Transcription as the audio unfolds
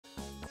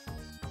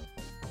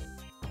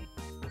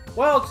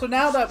Well, so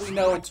now that we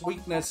know its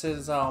weakness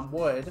is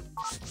wood,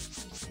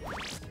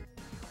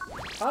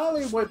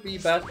 probably would be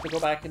best to go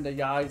back into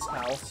Yai's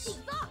house.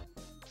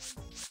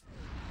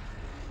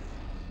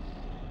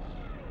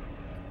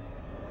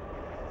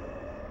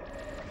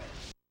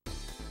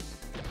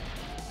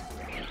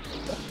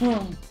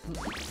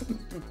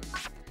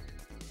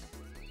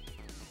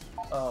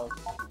 Oh.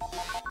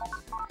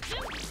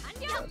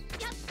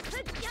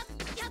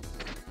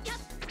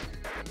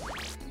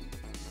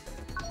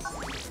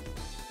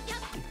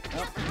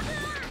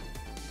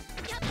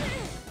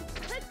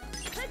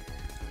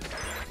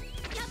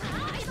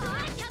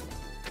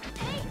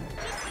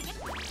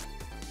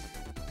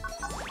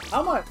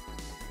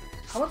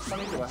 How much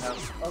money do I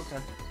have? Okay.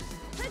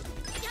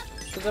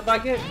 Because if I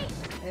get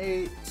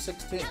a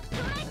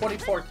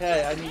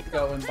 24k, I need to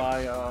go and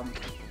buy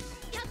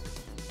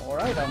more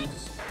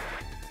items.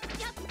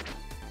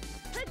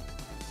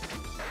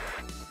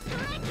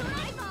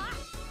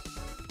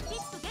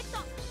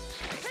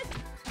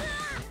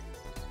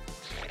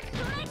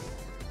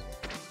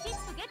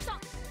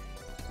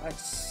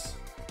 Nice.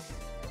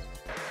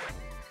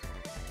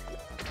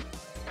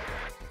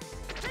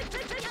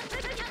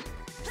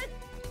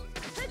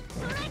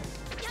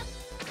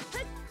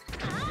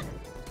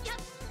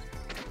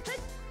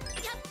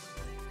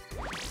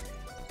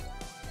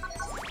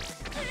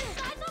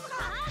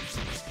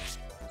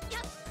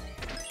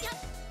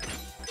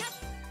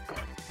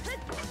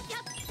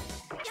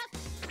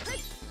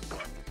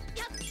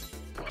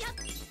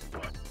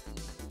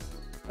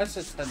 That's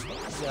just 10.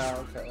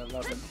 Yeah, okay,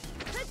 11.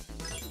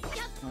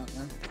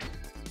 Okay.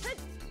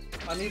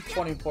 I need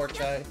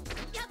 24k.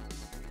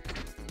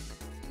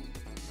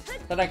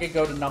 Then I could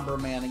go to Number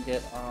Man and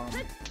get,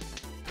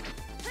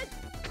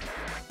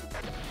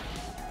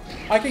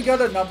 I could go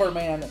to Number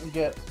Man and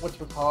get,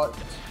 whatchamacallit,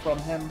 from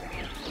him.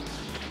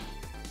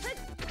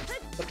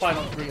 The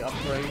final 3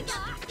 upgrades.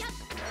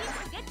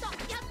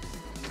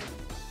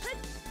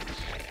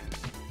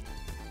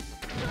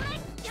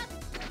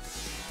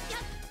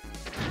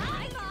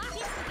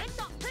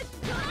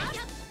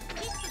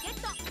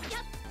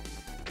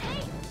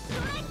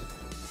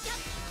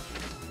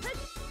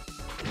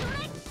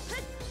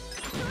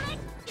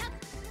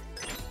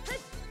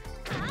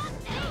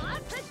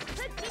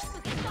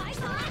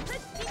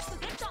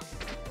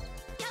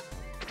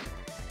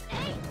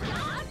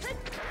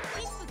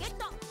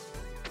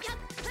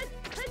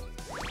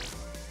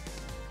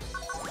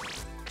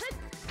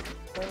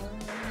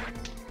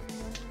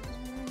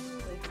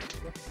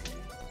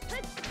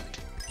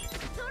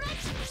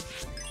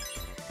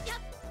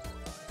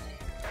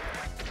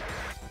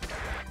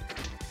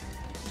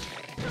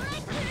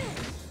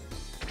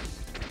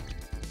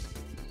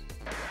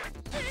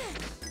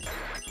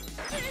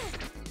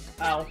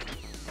 Ow.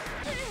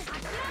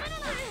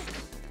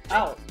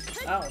 Ow.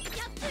 Ow.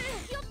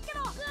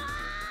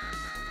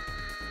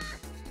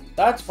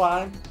 That's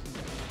fine.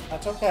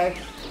 That's okay.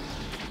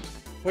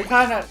 We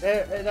kinda,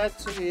 it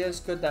actually is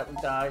good that we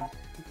died,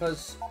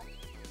 because...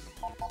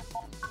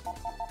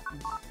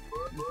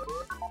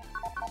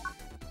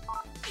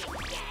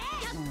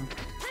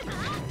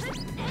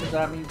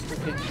 that means we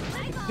can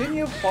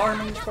continue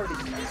farming for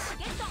these.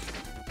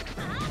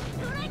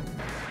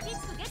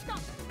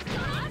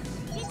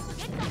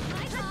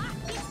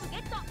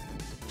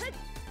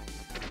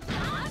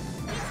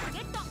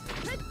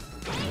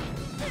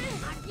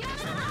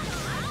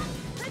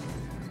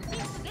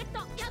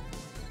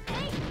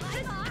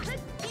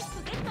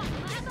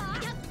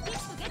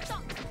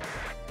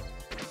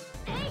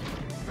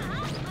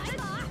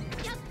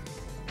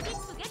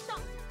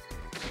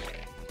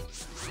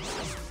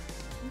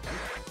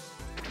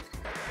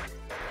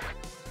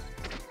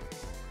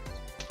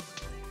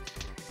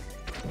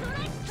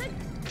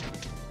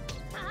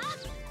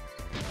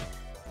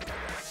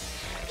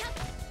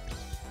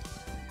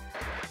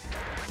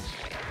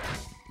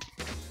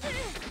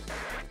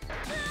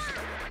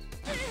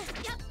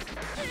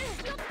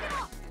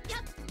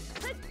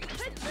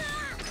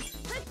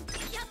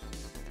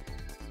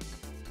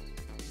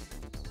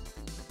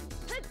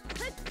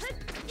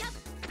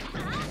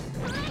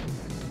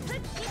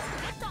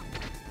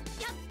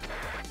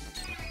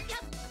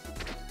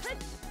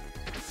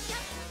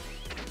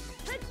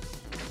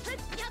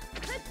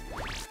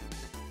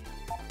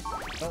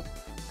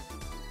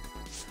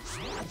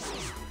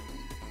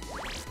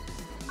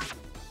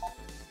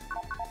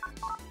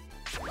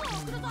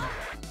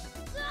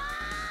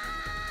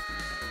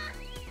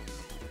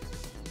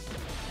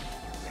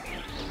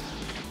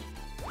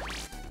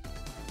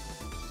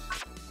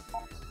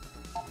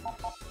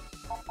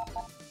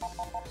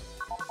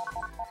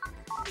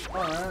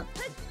 Alright.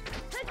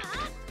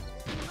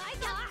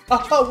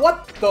 Oh,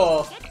 what the?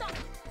 Oh,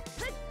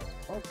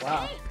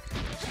 wow.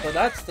 So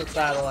that's the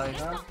satellite,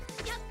 huh?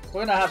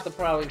 We're gonna have to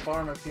probably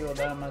farm a few of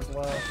them as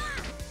well.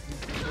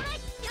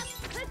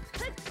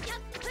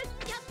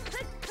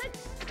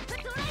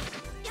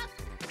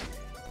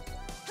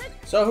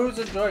 So who's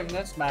enjoying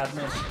this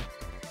madness?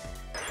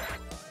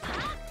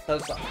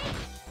 Because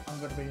I'm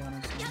gonna be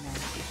honest.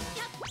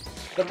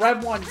 The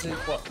red ones is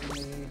what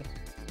we need.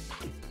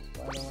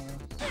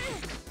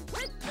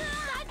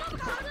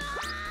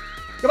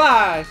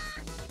 Goodbye!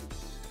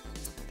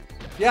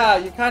 Yeah,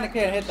 you kind of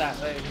can't hit that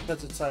way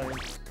because it's a...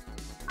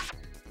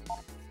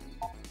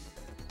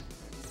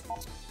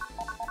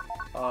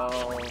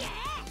 Oh...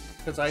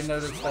 Because I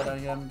noticed that I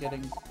am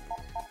getting...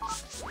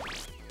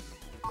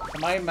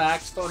 Am I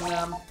maxed on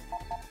them?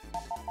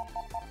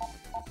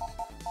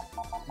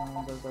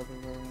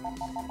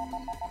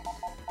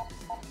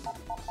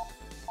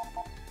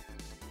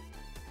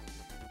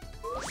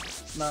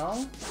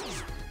 No?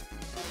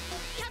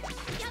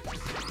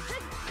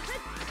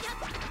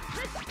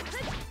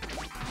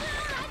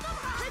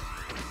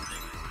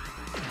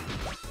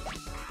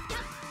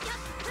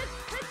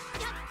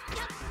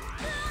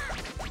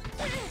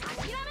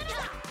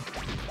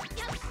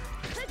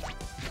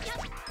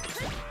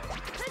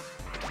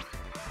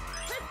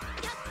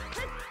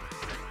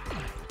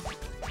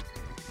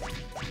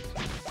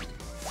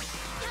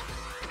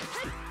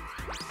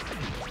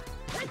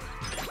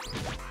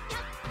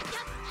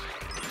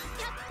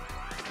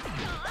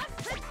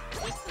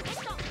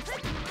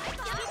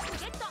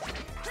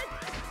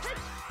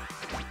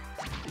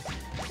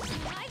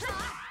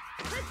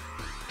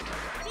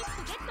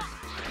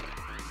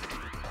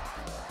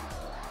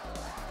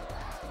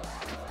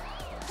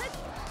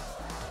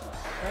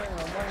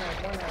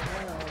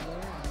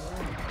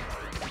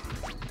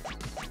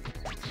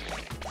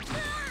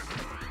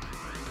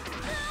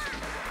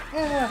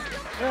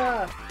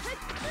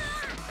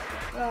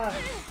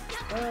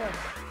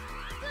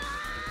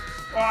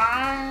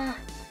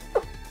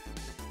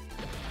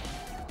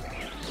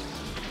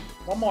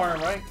 One more,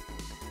 right?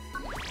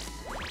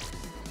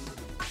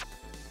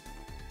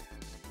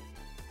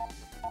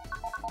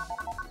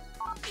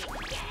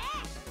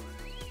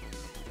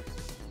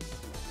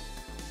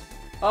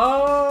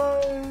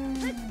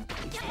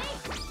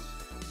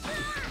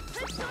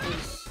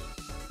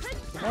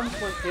 The ones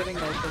we're getting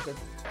are like a two.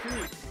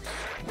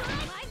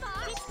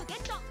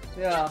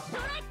 Yeah.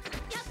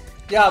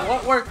 Yeah,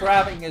 what we're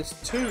grabbing is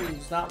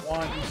twos, not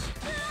ones.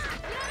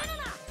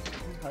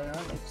 Okay,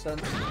 that makes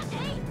sense.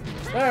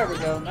 There we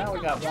go, now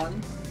we got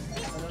one.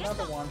 And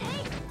another one.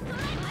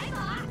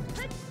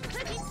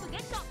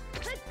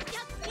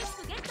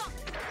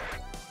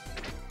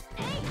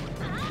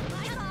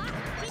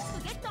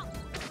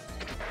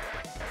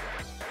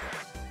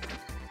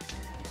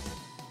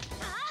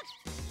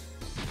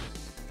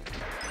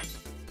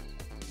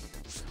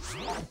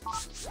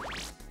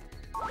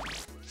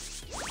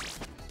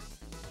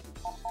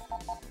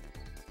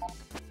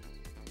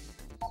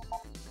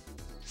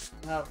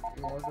 Not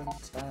more than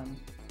 10.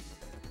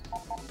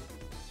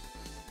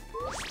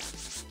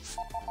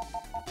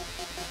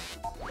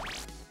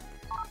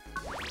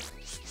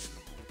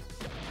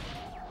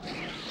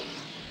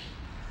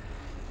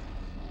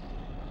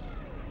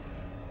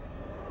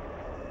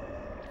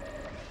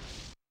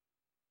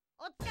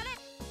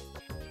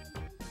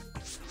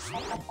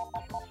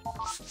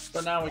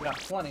 But now we got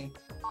 20.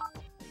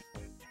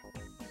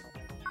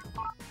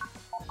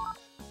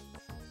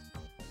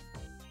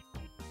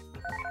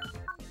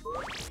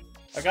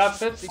 I got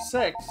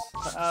 56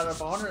 out of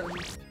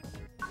 100.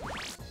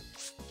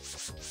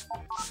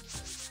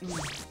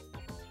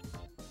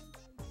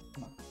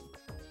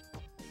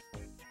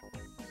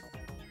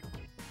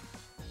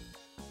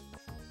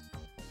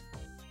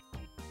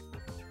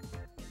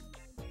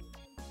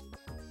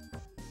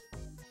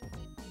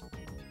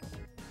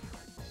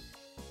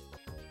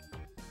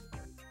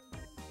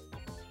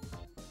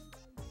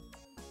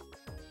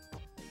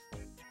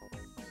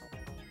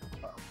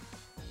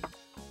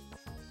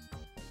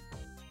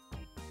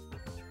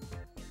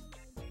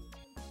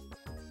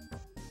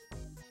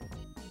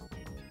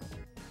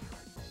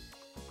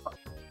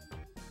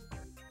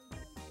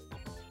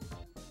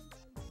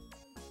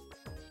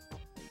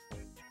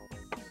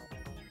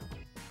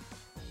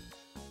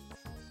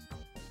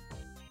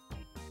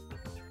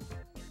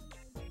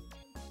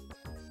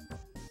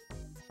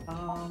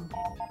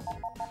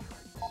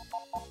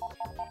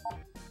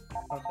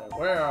 Okay,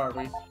 where are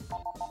we?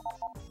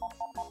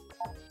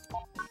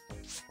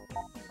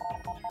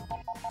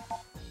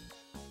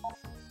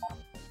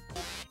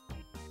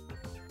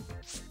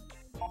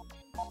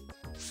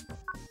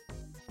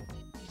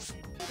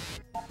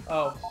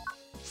 Oh,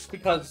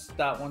 because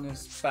that one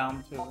is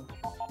bound to.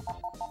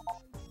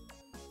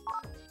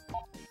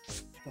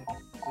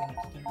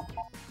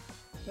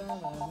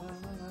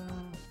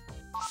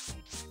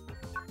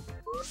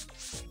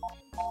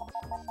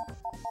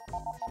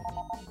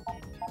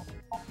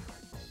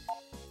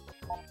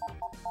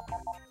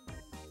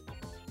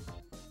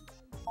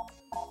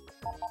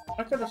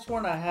 I could have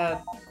sworn I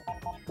had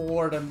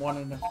more than one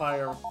in the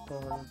fire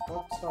sword.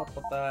 What's up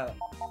with that?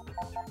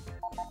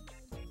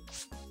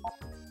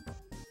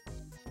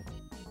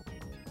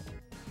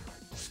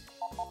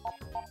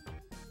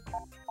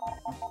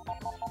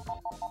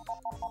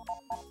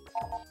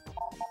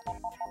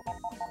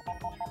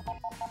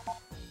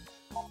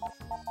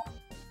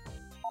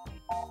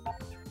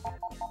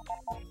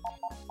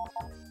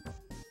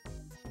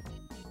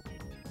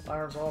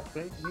 Fire's all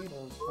big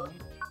needles, huh?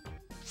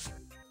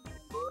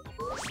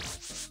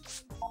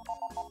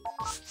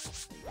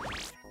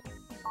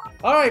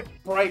 Alright,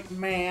 bright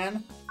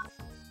man.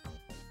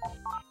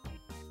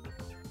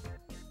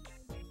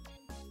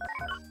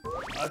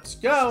 Let's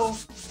go.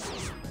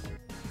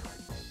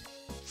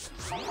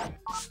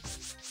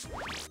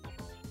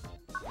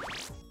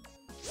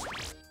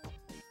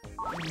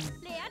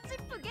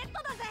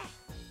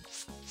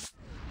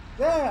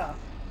 Yeah,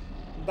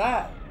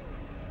 that.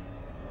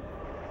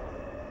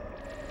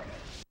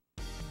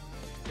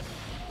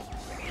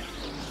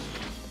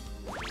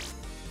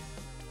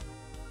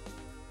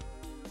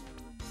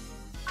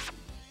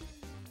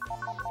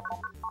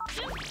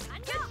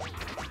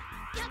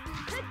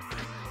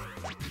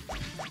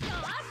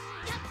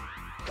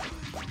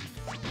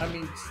 I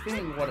mean,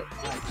 seeing what it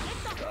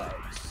actually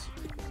does.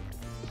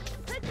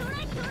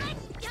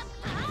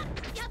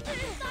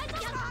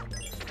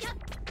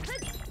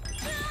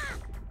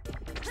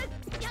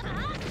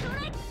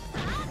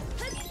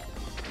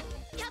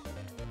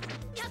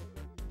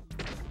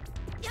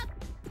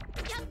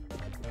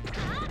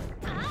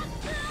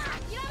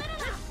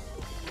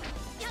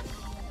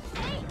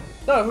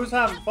 So, who's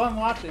having fun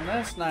watching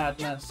this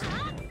madness?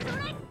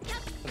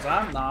 Because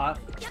I'm not.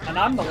 And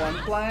I'm the one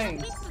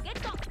playing.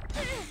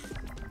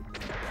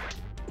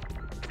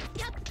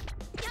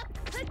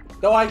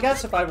 Though I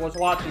guess if I was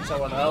watching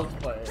someone else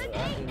play it,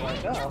 I'd be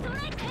like, oh.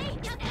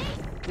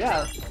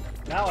 Yeah,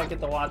 now I get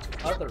to watch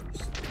others.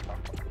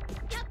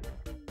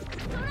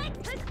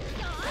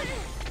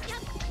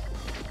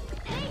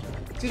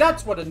 See,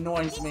 that's what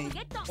annoys me.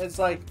 It's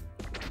like,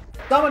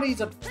 some of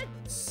these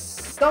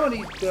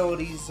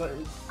abilities,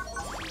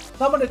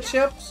 some of the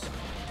chips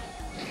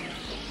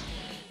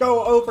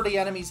go over the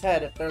enemy's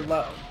head if they're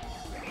low.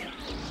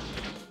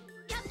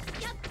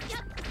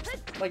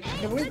 Like,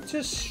 can we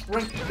just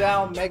shrink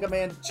down Mega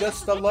Man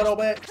just a little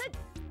bit?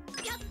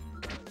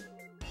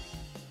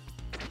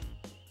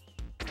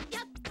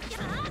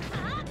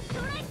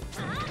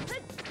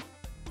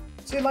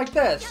 See, like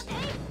this.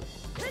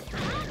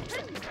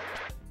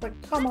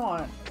 Like, come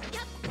on.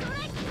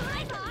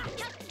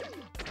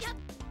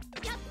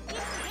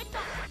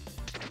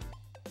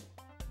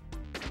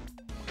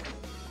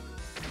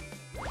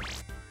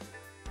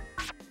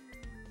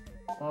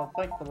 Well,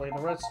 thankfully,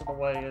 the rest of the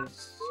way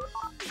is...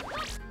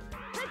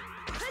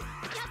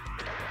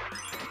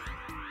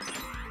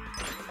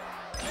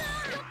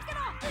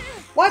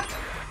 What?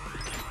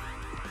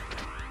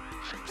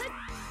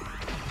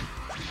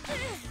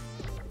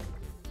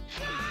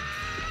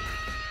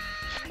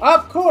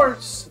 Of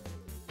course!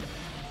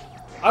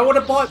 I would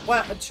have bought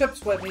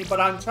chips with me,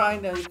 but I'm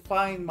trying to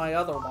find my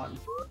other one.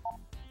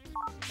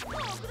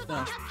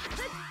 Yeah.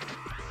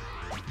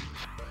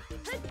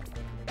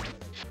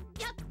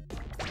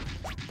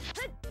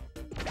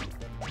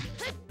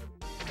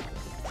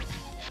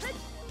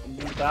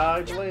 You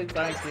die, please?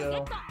 Thank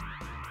you.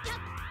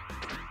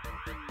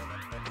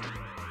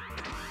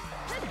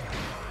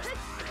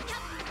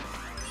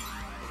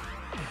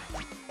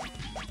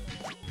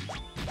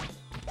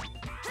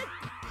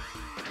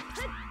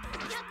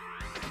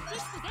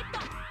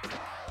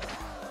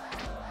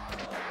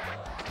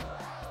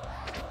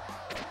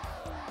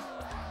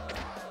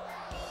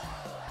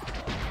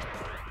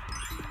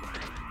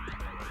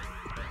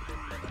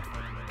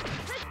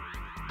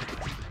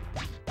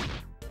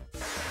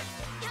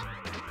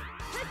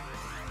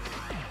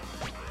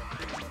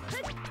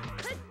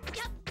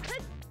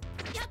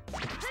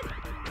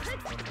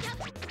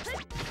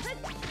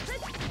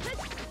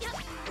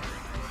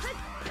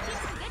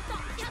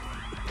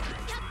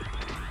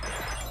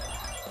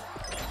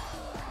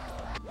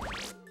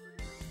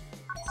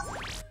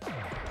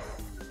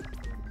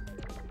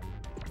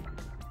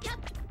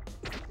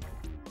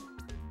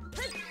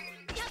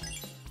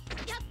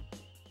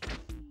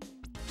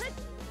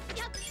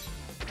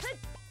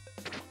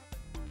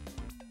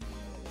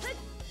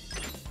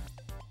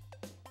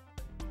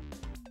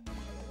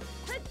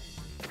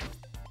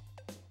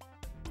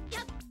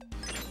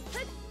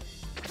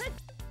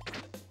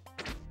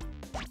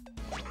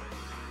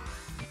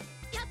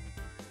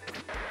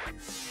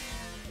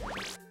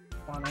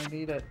 I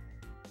need it.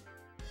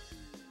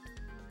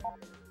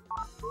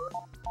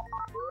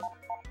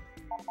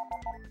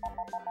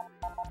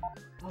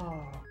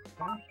 Oh,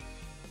 okay.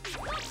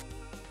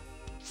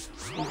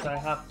 Means I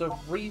have to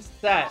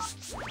reset.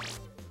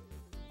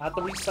 I have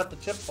to reset the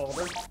chip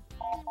folder.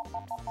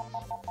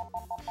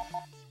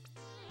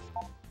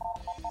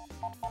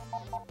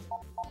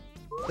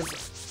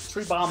 Because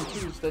Tree Bomb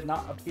 2s did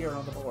not appear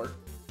on the board.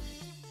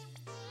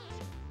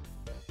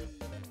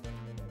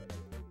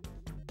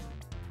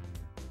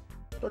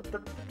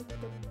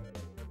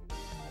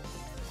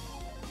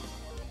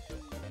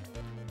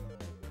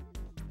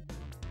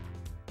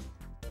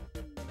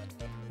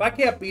 If I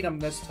can't beat him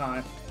this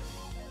time.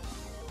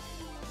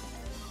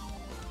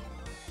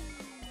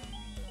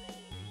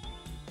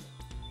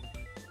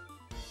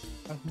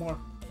 I have more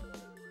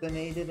than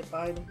 8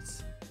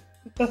 items.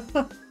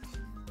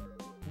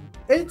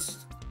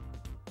 It's,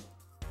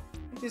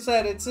 like you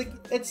said,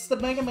 it's the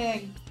Mega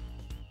Man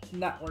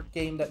Network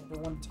game that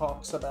everyone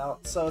talks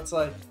about. So it's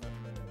like,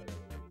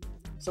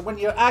 so when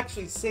you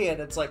actually see it,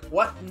 it's like,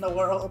 what in the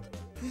world?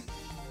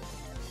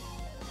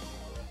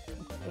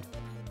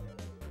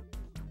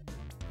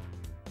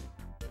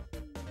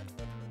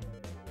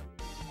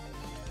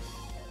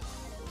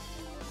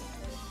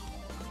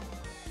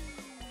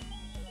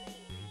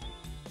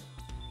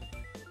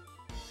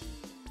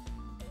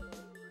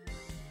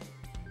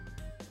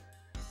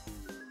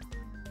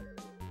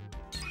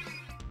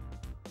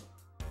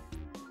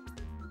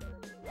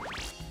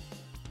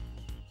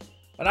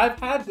 And I've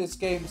had this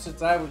game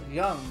since I was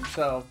young,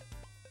 so...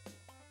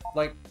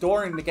 Like,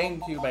 during the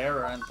GameCube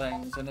era and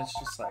things, and it's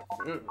just like,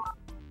 ooh.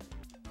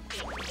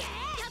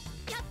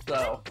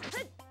 So...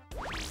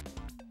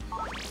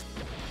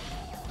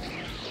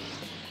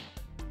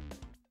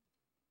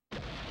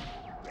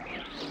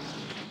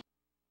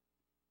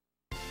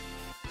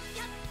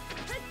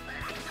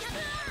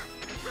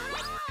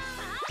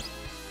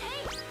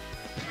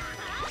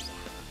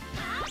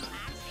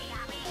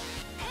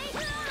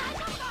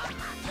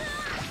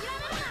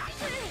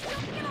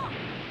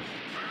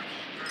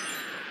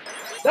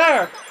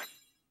 There!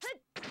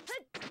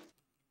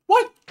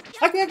 What?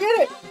 I can't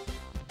get it!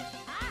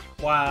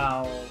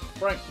 Wow,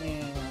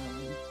 Frankman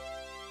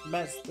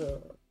messed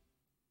up.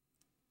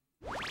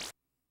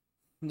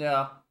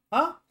 Yeah.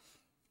 Huh?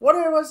 What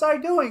was I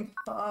doing?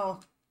 Oh.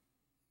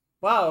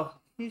 Wow,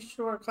 he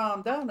sure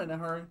calmed down in a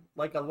hurry,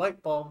 like a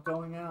light bulb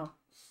going out.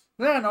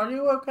 Man, are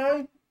you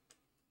okay?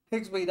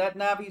 Higsby, that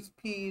Navi's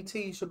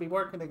PET should be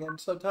working again,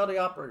 so tell the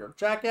operator.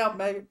 Jack out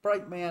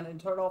Brightman and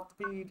turn off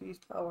the PET's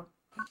power.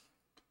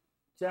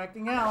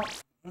 Jacking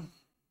out.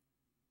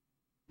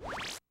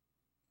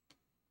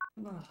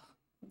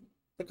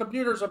 The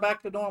computers are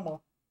back to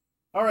normal.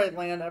 Alright,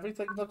 Lan,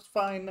 everything looks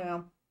fine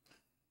now.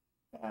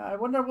 I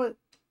wonder what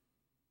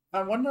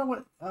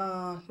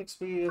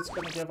Higsby is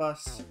gonna give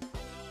us.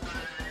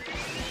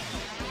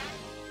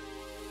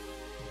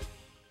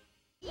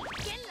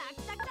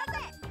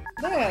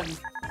 Man,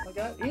 I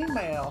got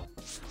email.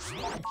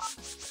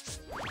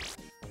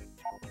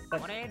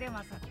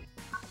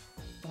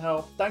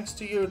 Hell, thanks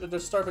to you, the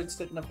disturbance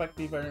didn't affect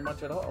me very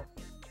much at all.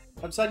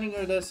 I'm sending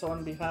you this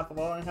on behalf of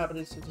all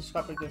inhabitants of the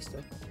shopping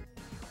district.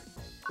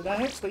 Good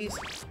night, please.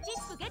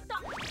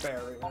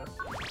 Barrier.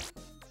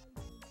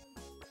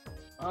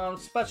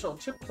 Special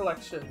chip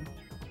collection.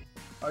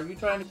 Are you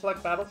trying to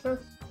collect battle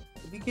chips?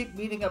 If you keep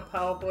meeting a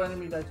powerful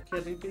enemy that you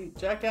can't defeat,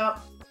 jack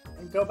out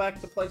and go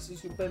back to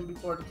places you've been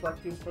before to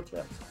collect useful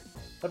chips.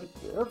 But be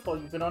careful,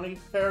 you can only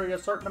carry a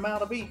certain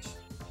amount of each.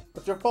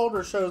 If your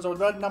folder shows a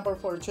red number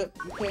for a chip,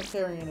 you can't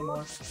carry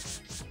anymore.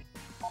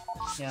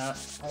 Yeah,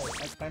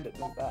 I kind of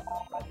did that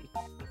already.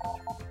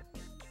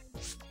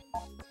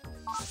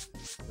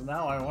 So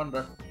now I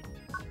wonder.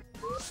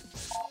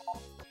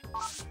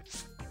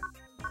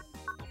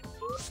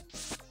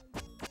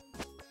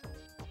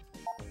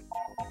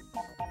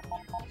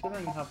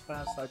 Considering how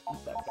fast I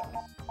beat that guy.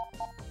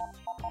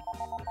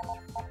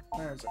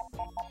 Where is it?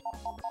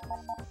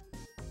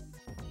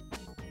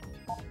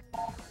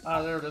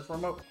 Ah, there it is.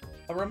 Remote.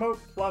 A remote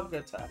plug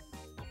attack.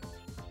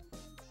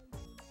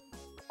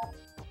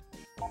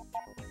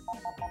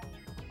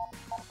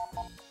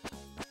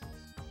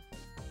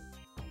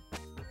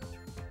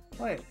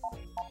 Wait.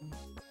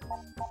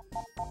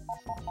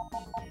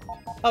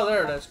 Oh,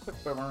 there it is.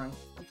 Quick boomerang.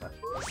 Okay.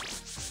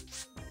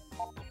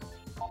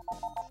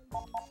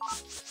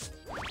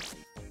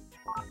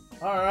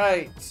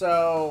 Alright,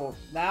 so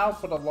now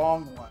for the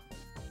long one.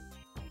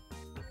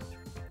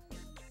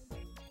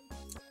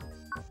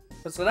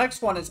 Because the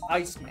next one is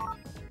Iceman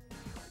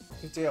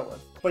to deal with.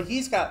 But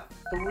he's got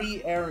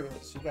 3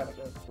 areas you gotta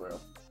go through.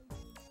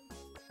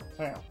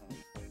 Apparently.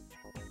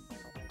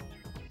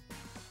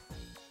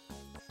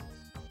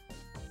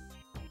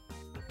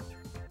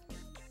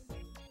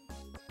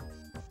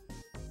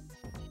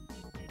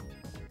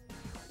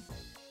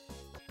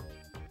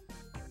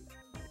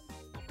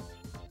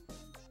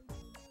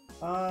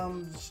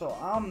 So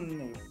I'm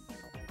new.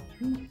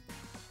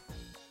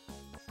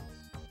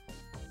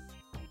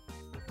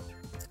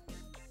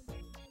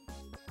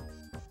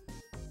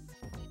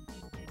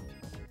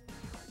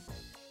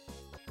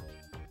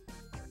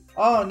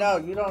 Oh no,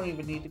 you don't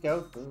even need to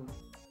go through.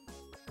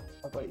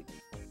 Oh wait.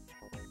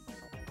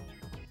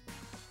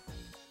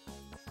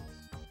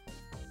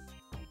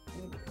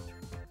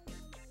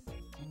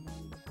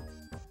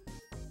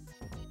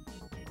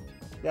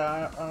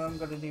 Yeah, I'm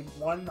gonna need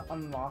 1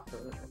 unlocker,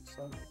 it looks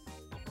like.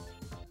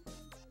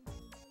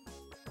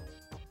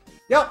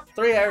 Yep,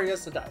 3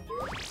 areas to die.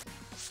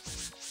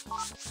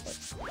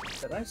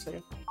 What did I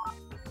say?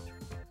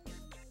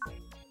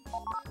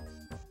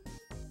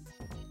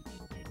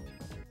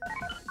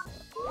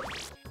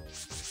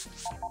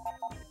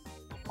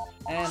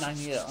 And I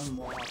need an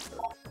unlocker.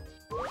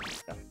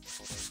 Yeah.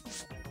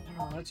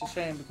 Oh, that's a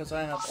shame because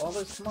I have all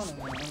this money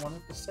and I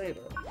wanted to save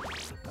it.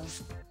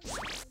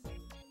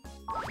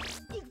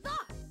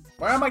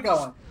 Where am I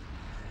going?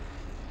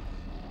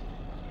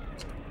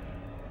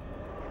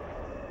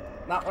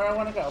 Not where I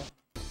want to go.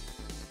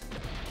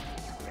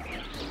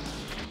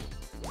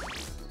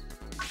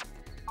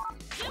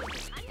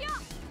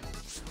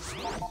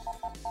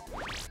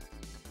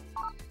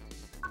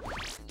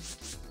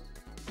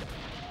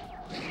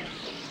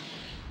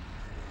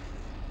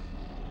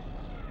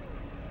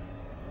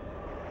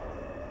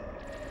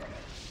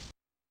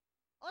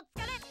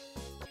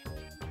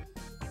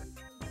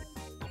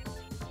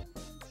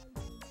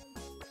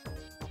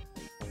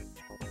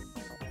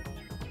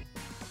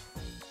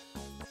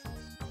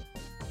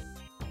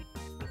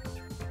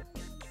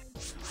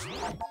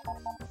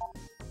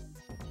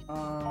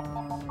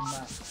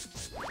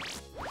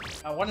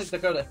 I wanted to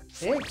go to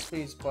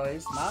Higgsby's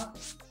place, not...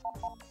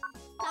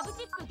 I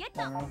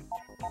don't know.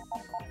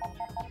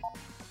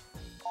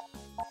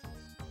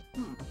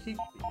 Higgsby.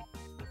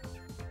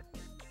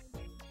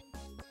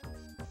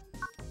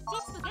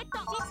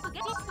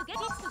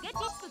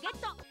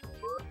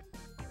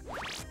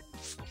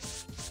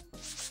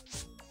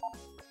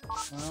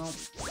 Well...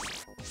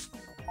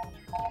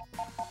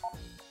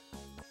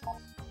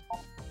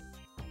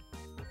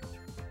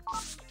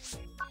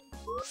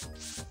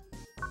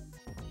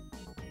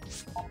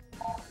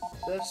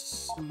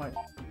 This might be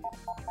it.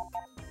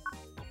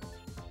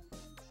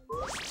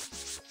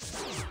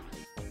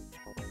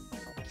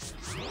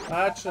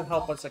 That should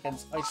help us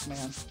against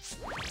Iceman.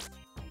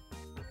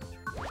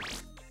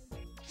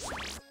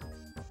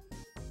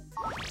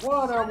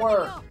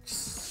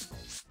 Waterworks!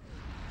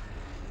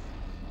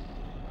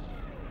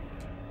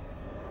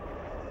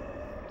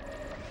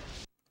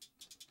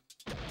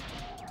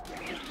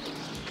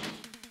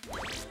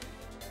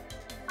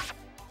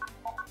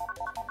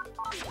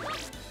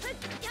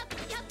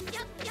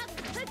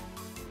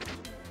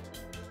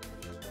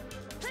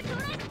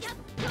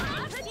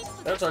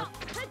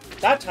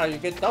 That's how you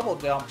get double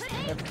jump,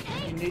 if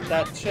you need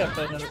that chip,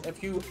 and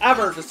if you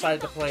ever decide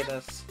to play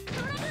this.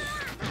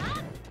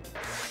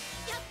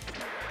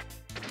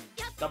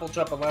 Double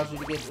jump allows you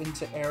to get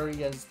into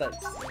areas that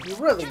you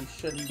really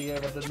shouldn't be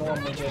able to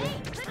normally get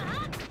into.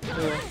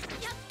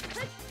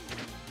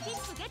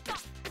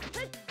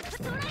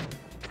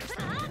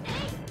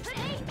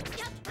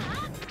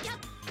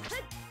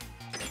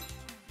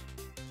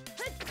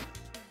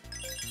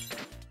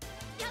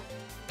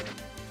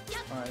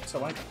 Alright,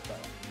 so I got that.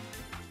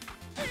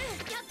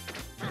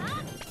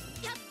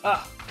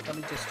 Ah, let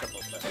me just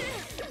triple that.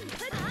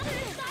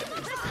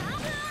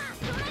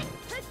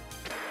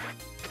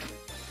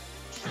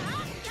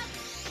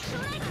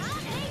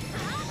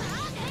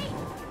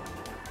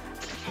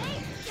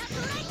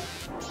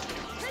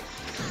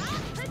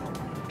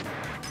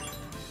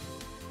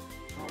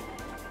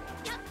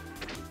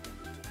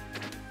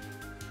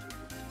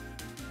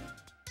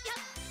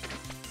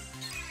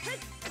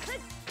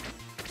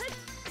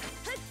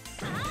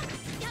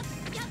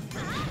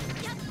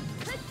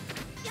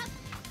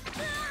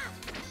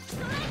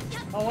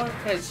 Oh,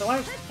 okay, so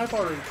I've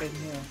already been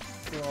here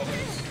through all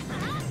this.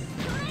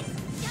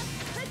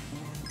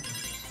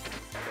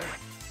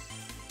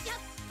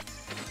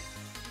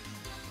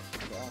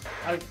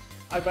 Yeah,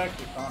 I've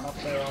actually gone up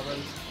there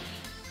already.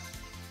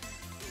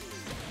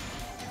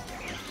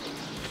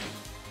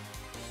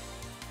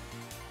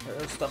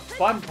 There's the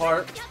fun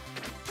part.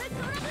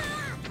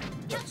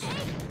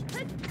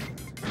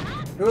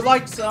 Who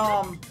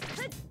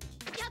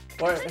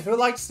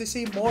likes to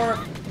see more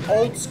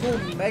old school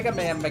Mega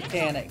Man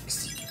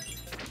mechanics?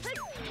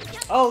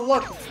 Oh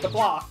look, it's the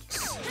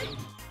blocks.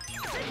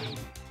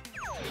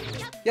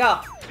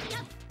 Yeah.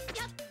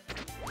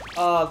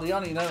 The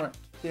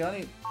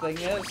only thing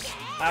is,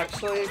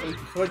 actually, we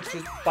could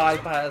just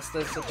bypass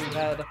this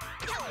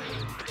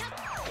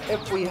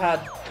if we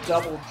had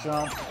double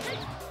jump.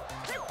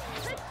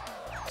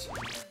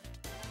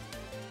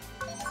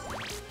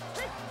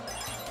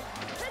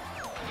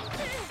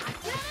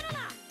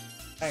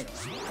 Hang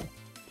on.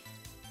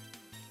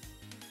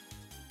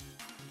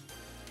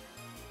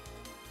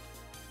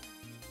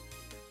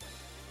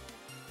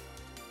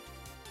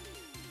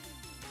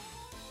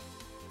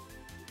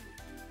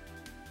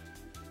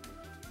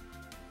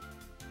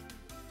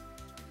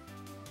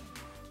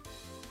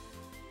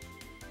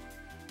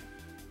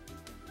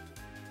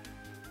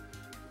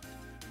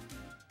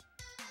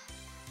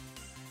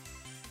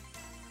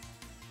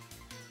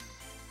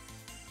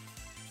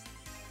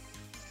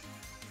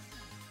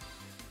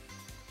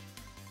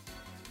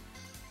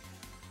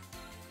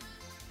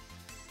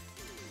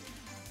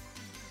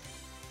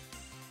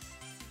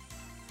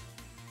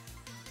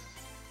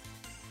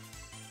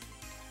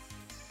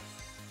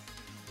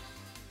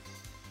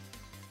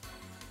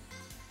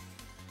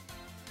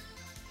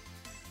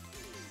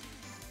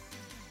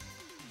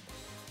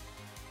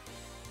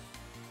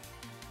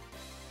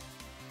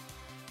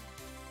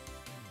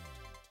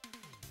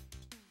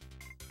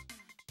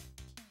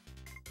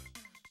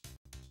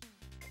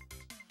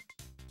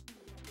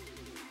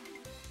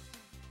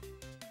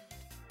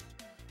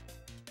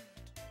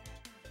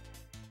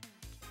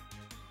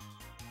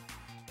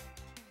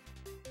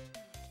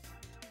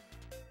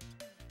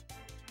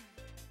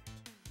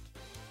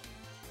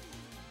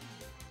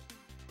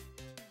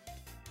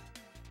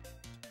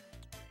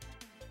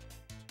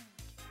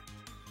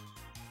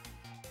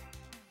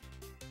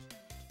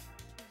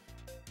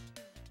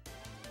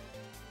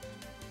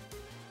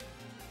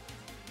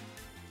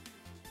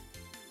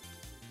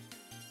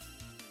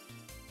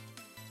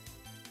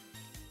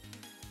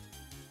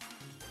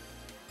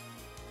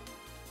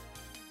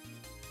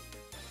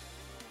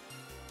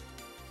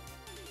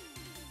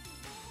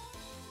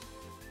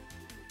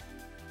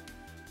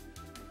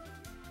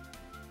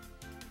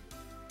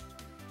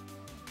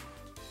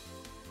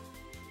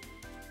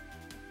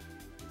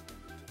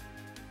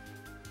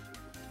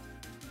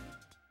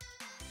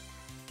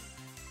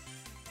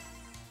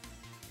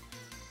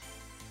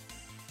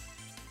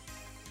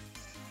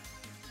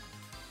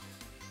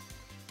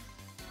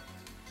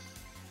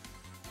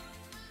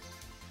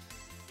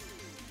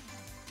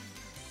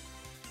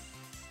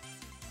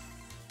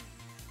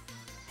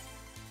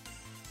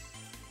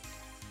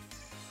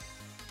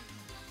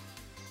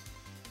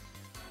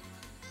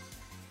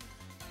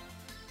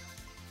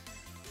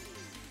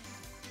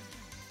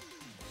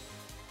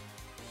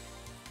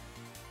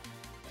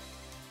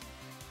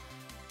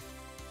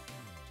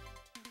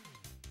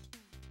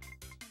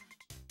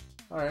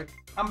 Alright,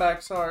 I'm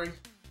back, sorry.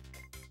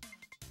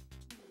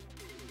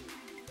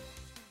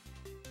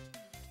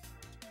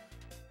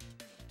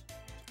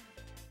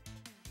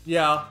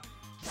 Yeah.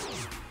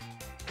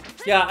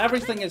 Yeah,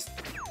 everything is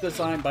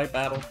designed by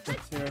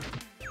Battlefix here.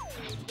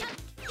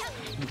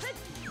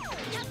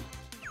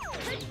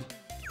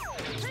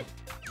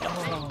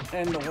 Oh,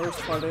 and the worst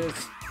part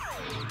is...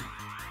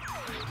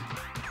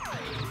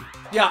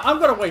 Yeah, I'm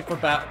gonna wait for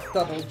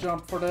double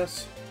jump for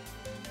this.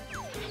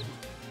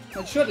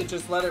 I should have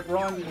just let it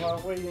run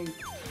while waiting.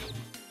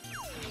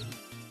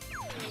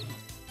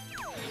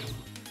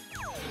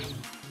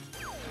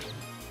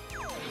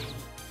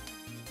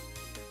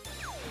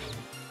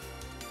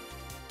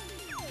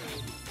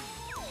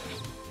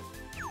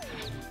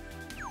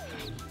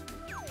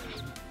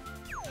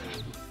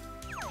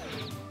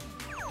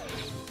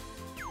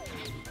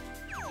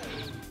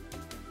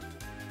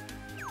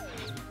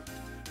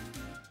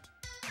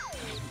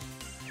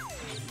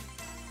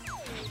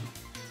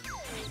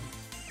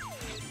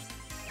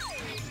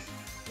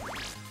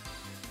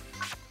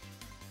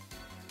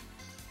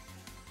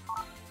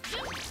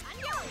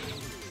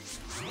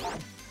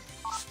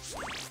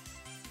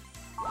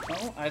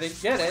 Oh, I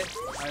didn't get it.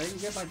 I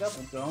didn't get my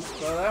double jump,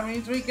 so that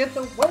means we get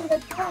the win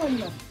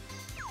again!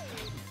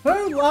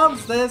 Who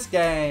loves this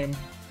game?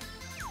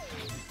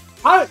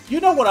 You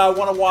know what I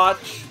want to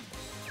watch?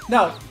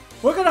 No,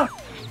 we're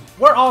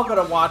all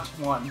gonna watch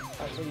one,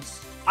 at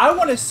least. I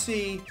want to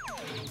see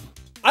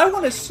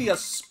a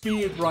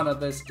speed run of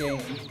this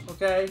game,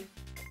 okay?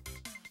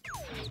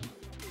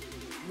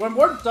 When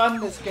we're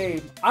done this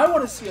game, I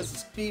want to see a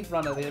speed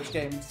run of this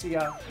game and see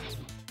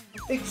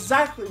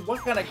exactly what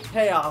kind of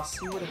chaos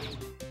he would have...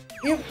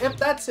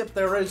 If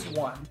there is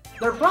one.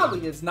 There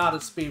probably is not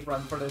a speed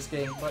run for this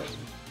game, but...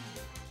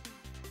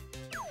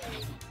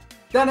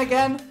 Then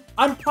again,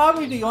 I'm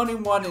probably the only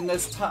one in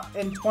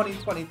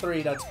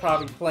 2023 that's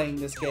probably playing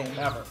this game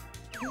ever.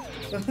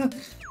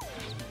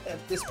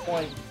 At this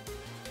point.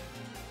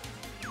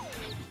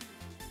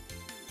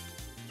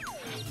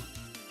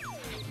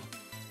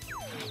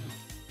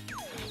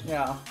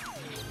 Yeah.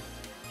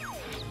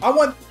 I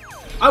want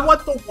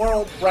the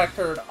world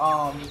record,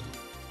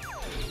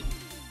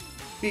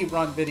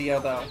 speedrun video,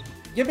 though.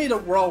 Give me the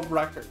world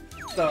record,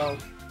 so...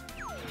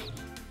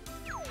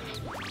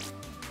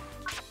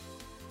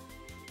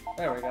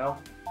 There we go.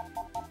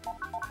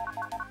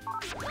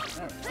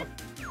 There we go.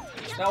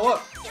 Now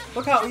look!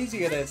 Look how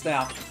easy it is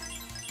now.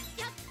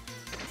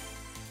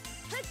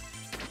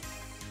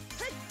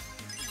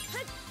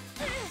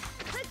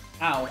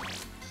 Ow.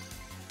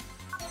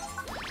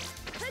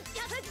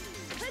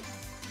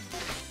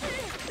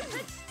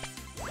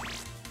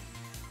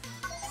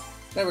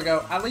 There we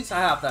go. At least I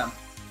have them.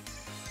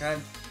 Okay.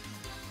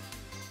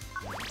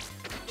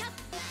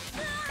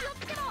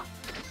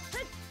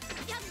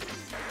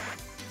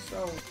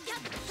 So...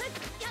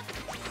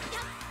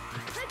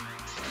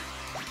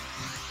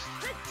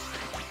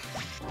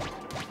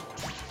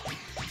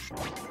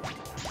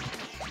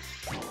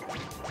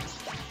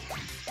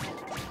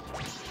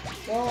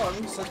 Well,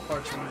 at least this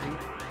part's easy.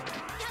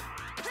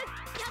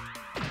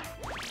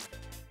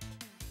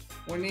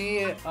 We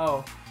need...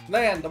 Oh.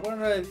 Land, the one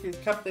that is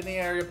kept in the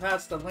area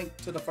past the link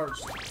to the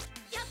first.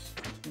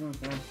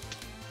 Okay.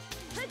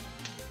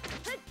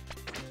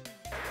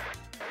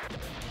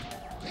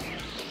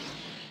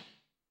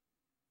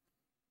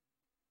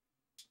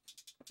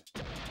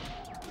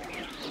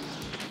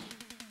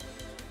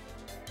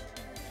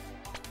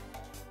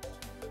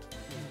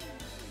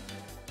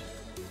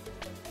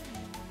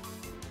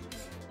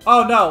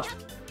 Oh no!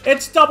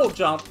 It's double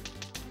jump!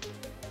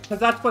 Because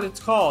that's what it's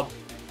called.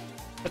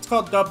 It's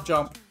called dub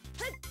jump.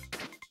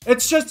 It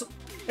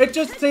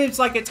just seems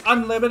like it's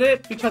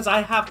unlimited because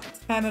I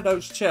have 10 of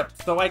those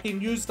chips, so I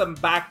can use them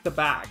back to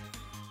back.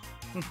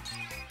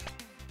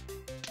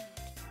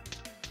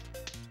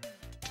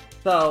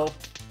 So,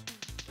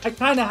 I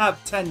kind of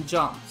have 10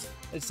 jumps,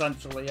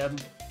 essentially,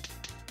 and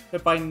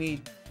if I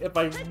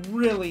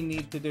really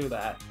need to do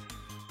that.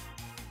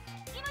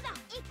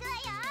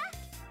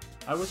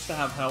 I wish to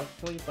have help,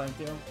 please, thank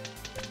you.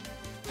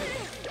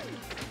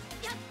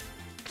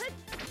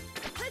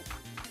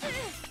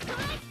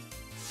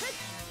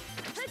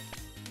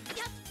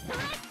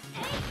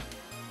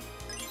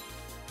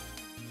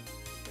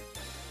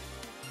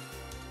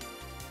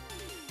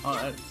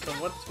 Alright, so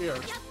what's here?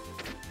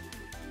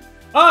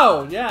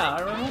 Oh, yeah, I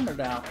remember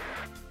now.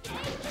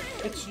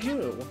 It's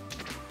you.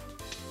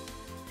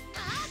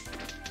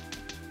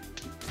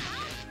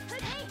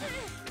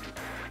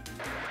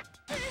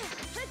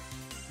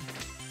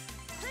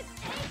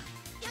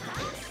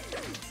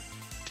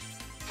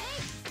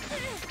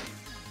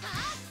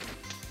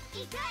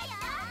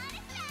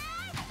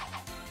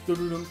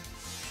 Doo-doo-doo.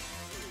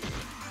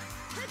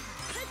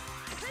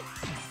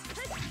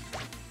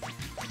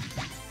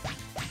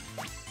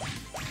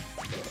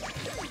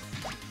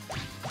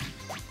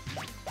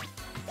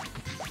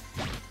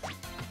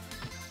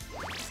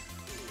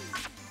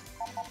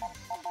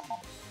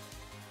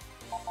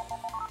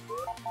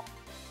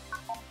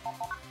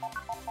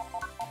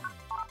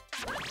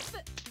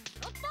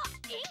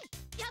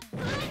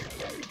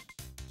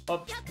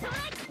 Oh,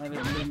 I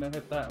didn't mean to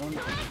hit that one.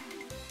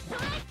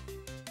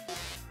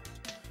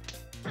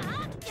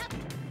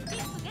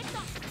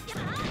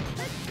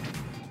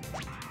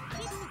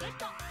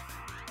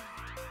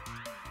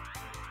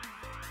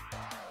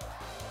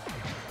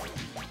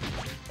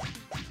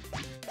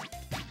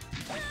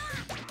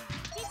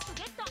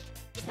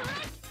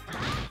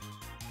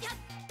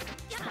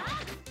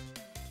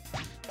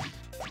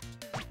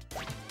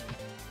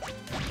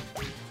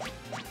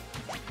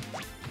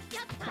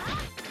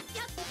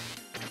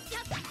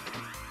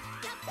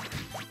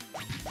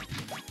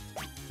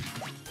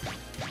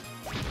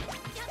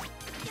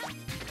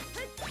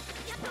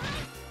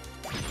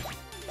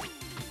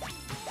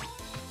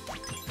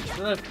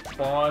 Isn't it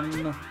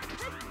fun?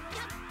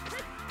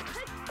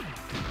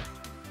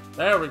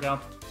 There we go.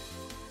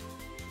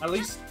 At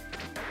least...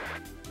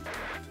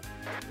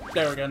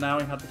 There we go, now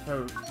we have the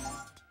code.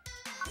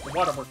 The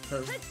waterwork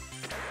code.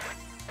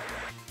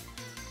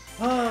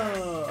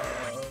 Oh,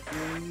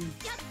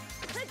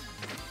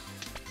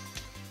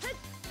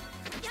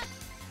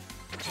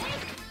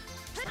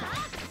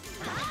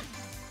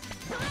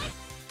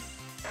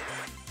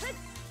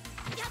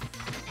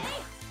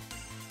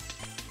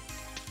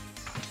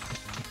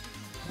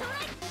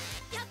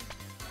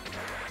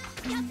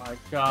 oh my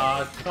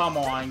god, come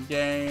on,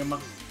 game.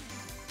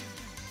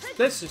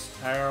 This is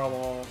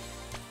terrible.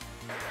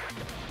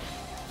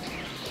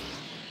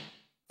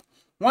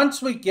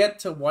 Once we get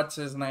to what's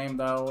his name,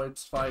 though,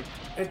 it's like,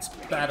 it's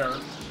better.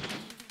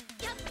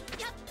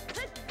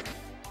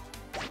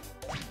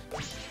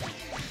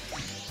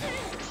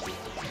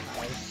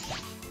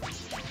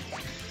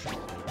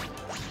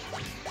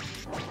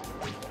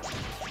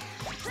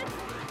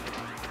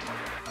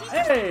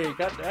 Hey,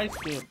 got the ice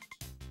cube.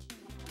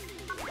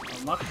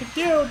 Unlock the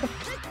cube.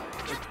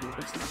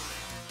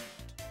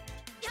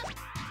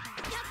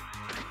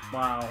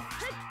 Wow.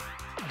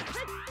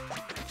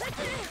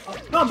 Oh,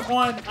 come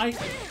on!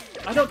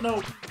 I don't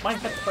know. My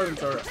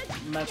headphones are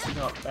messing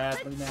up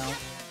badly now.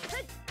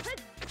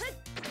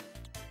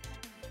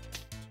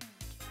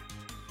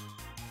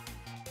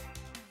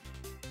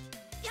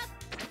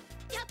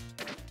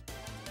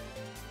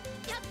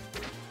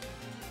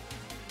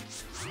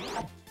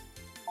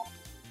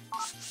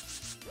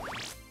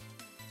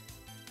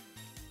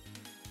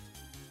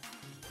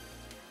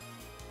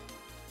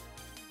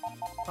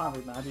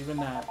 Probably not even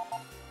that.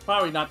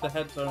 Probably not the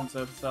headphones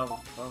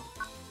themselves, though.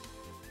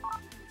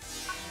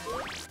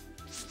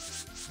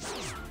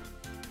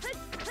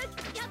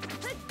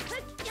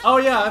 Oh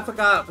yeah, I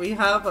forgot. We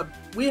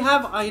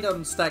have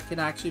items that can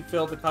actually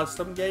fill the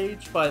custom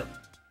gauge, but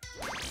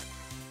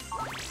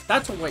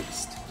that's a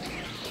waste.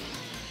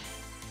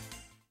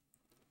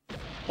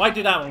 Why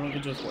do that when we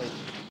can just wait?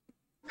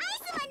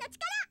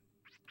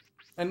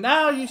 And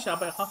now you shall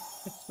behold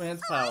this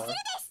man's power.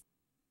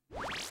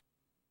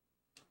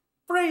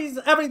 Freeze!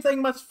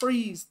 Everything must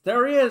freeze!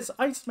 There he is!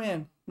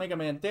 Iceman! Mega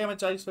Man.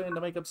 Damage Iceman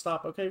to make him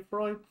stop. Okay,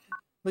 Freud?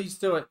 Please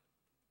do it.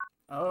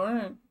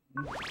 Alright.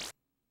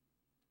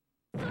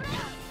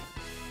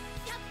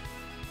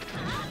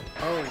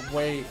 Oh,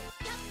 wait.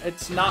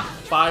 It's not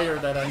fire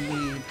that I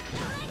need.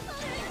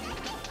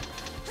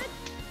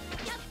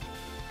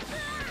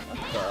 What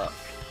the?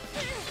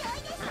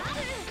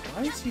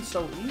 Why is he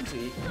so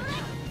easy?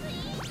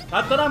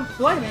 Not that I'm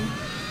complaining.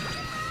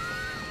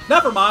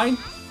 Never mind.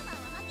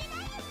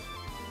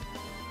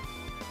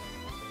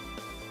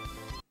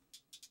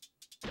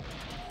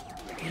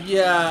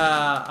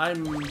 Yeah, I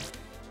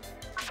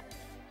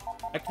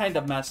kind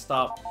of messed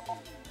up.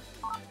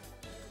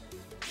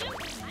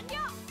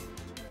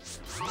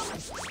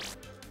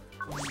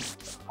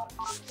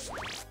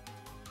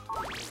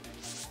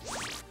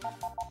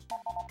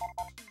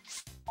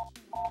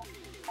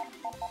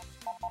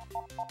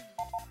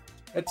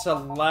 It's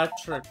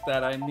electric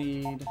that I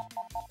need.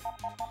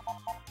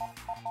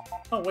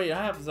 Oh wait,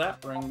 I have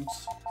zap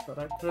rings, so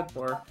that could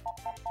work.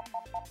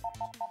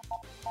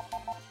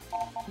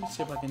 Let me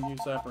see if I can use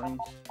zap rings.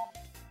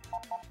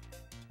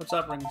 What's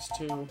zap rings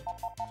too?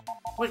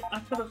 Wait, I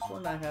could have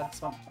sworn I had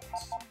something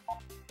else.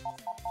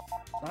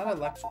 Not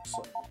electric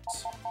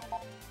swords.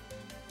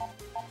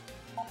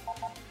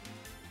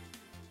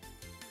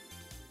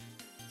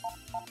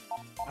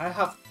 I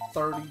have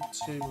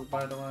 32,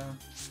 by the way.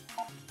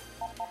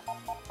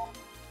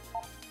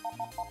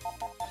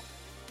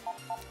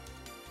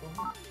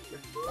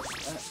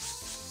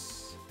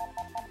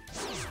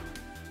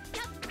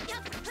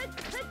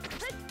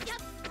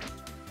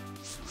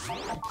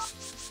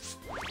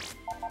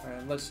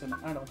 Alright, listen,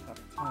 I don't have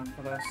time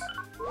for this.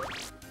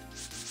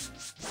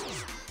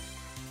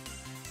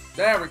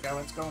 There we go,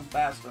 it's going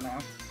faster now.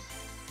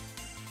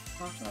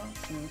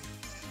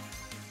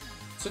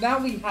 So now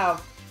we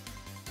have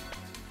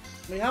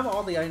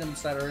all the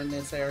items that are in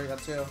this area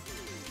too.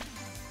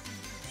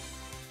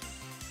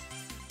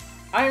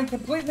 I am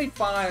completely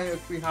fine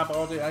if we have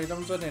all the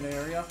items in an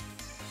area.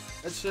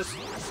 It's just...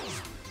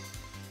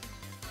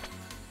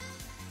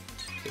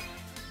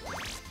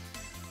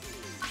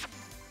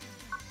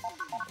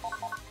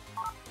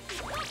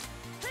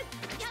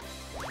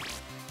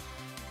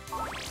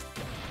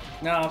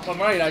 Now, if I'm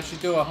right, I should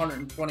do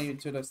 120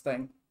 to this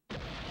thing.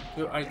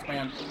 To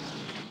Iceman.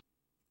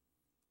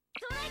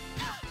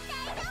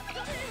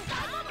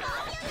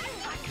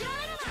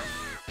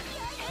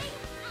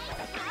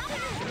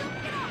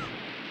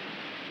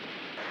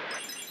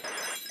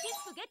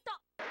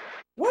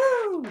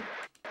 Woo!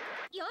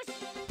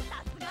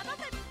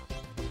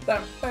 I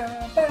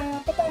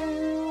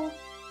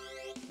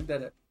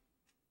did it.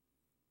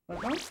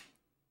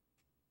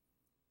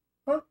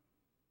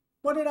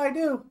 What did I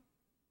do?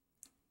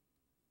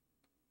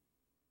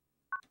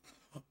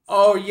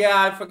 Oh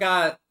yeah, I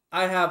forgot.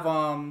 I have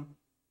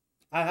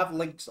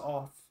links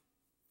off.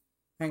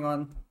 Hang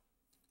on.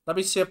 Let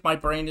me see if my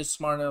brain is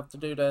smart enough to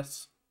do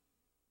this.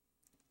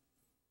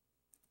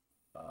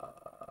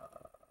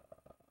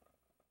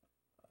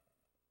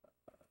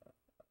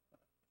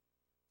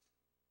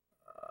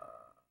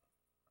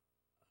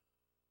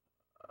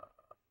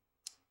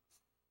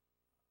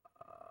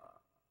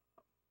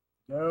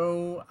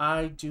 No,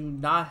 I do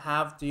not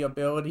have the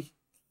ability.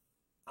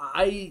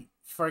 I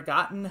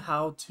forgotten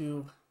how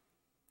to.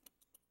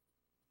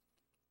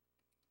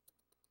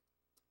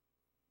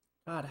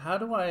 God, how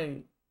do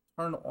I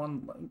turn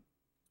on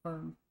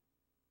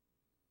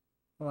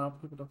allow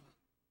people to?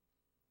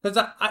 Because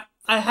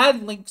I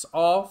had links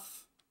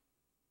off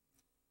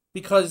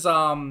because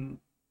of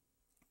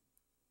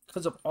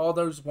all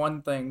those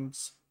one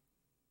things.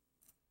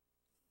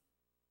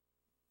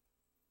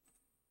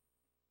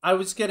 I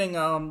was getting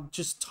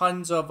just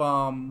tons of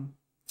I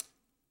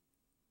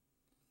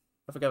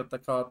forget what they're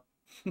called.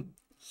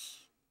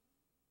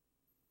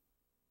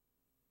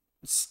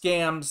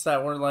 Scams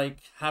that were like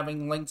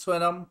having links with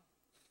them.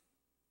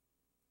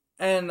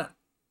 And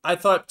I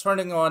thought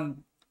turning off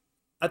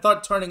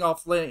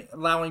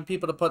allowing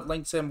people to put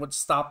links in would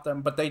stop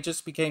them, but they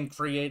just became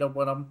creative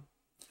with them.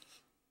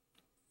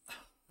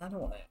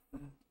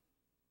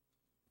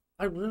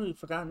 I really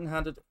forgotten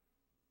how to.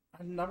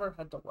 I never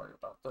had to worry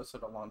about this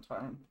in a long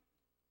time.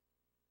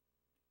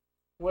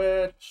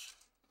 Which,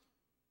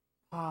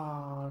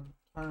 turn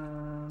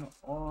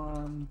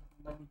on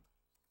link.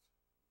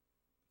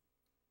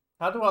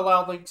 How do I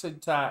allow links in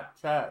chat?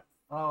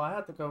 Oh, I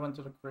had to go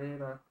into the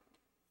creator.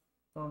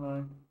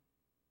 Don't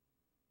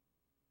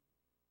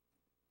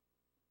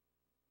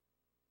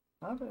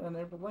I? How to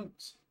enable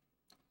links?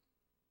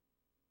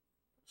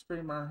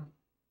 Streamer.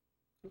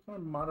 Click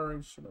on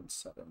moderation and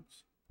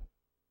settings.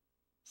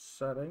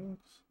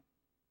 Settings.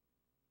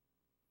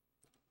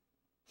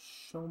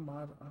 Show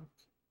mod.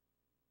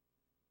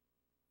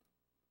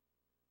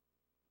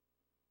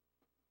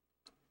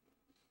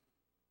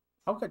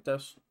 I'll get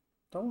this.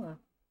 Don't worry.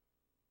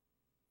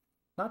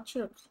 Not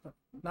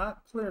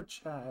clear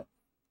chat.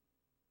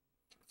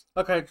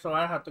 Okay, so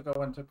I have to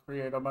go into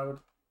creator mode.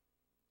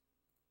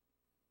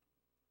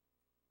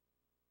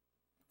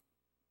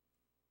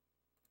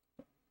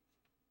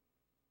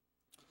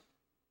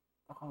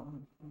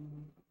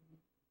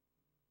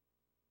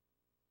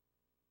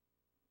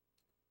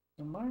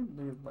 It might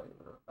be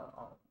later.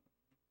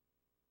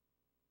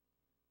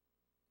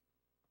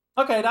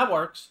 Okay, that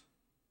works.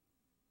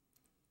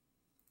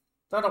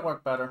 That'll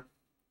work better.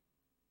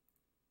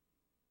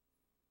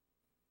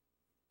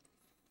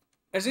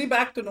 Is he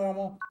back to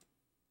normal?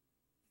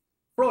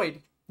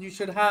 Freud, you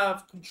should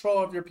have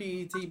control of your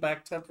PET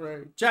back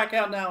temporary. Jack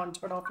out now and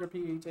turn off your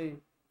PET.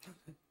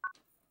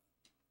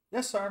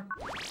 Yes, sir.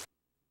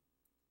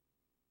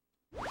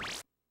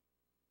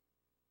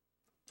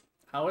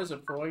 How is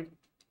it, Freud?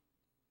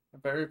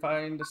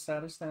 Verifying the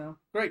status now.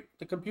 Great.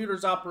 The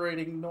computer's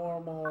operating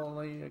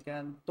normally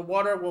again. The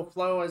water will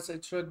flow as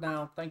it should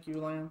now. Thank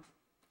you, Lamb.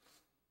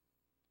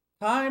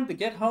 Time to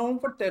get home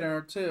for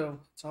dinner, too.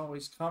 It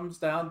always comes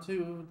down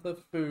to the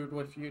food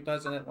with you,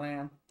 doesn't it,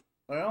 Lamb?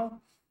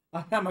 Well,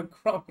 I am a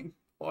growing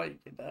boy,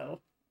 you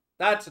know.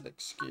 That's an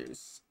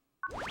excuse.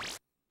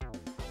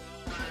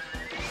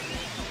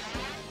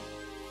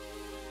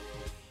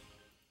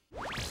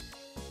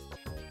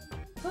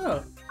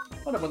 Oh,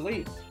 what a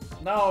relief.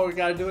 Now all we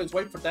gotta do is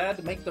wait for Dad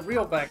to make the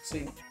real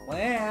vaccine.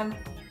 Land.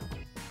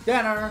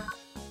 Dinner.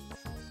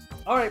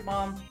 Alright,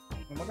 Mom. I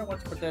wonder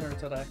what's for dinner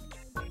today.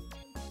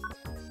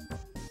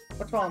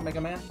 What's wrong, Mega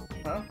Man?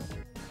 Huh?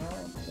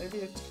 Maybe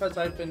it's because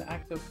I've been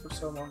active for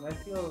so long. I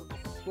feel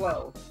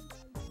slow.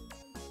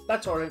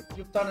 That's alright.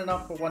 You've done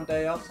enough for one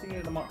day. I'll see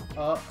you tomorrow.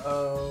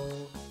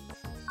 Uh-oh.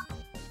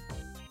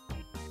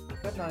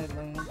 Good night,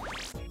 Lamb.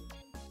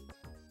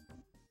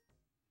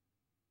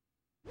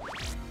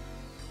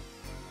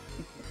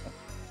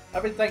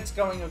 Everything's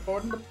going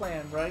according to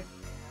plan, right?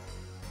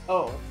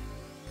 Oh,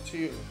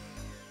 to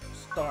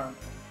Starman.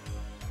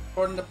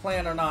 According to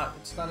plan or not,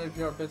 it's none of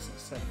your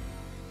business anymore.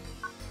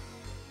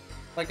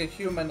 Like a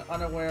human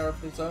unaware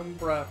of his own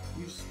breath,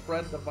 you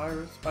spread the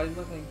virus by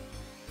living.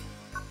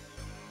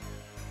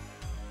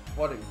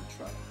 What are you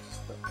trying to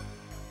say?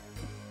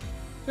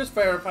 Just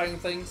verifying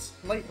things.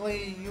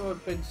 Lately, you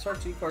have been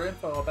searching for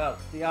info about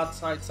the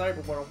outside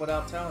cyber world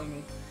without telling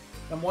me.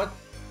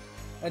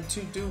 And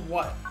to do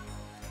what?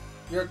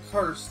 You're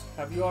cursed.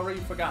 Have you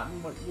already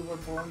forgotten what you were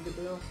born to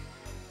do?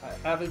 I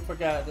haven't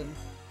forgotten.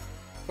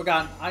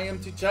 Forgotten. I am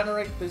to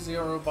generate the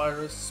Zero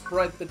virus,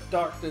 spread the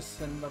darkness,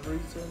 and the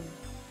reason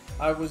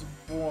I was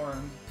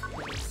born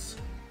is...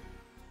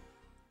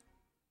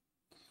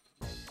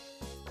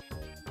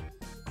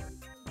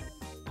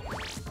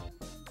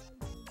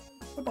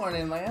 Good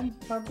morning, Lan.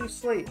 How'd you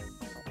sleep?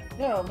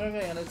 Yeah,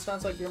 man, it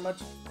sounds like you're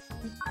much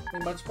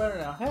better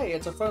now. Hey,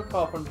 it's a phone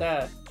call from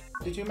Dad.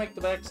 Did you make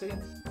the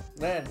vaccine?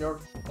 Lan, you're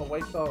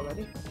awake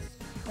already?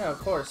 Yeah, of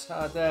course.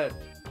 Dad.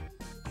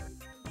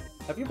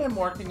 Have you been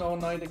working all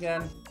night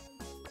again?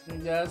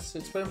 Yes,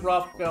 it's been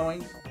rough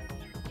going.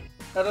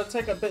 It'll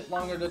take a bit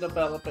longer to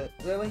develop it.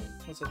 Really?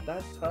 Is it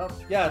that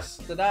tough? Yes,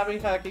 the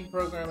Navi hacking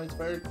program is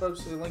very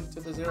closely linked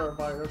to the Zero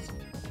virus.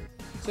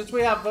 Since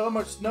we have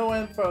almost no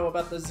info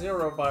about the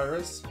Zero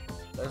virus,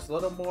 there's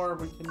little more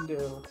we can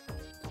do.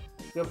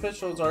 The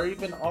officials are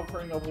even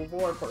offering a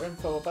reward for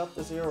info about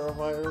the Zero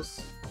virus.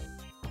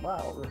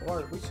 Wow,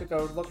 reward. We should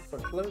go look for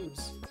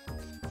clues.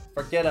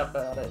 Forget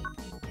about it.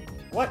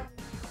 What?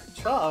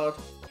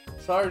 Child?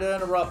 Sorry to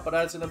interrupt, but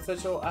as an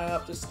official, I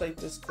have to state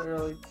this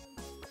clearly.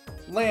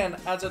 Lan,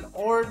 as an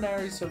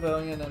ordinary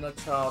civilian and a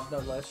child, no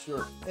less,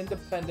 your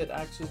independent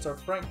actions are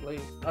frankly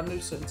a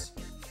nuisance.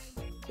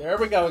 There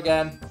we go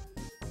again.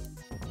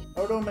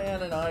 Odo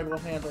Man and I will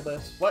handle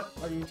this. What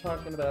are you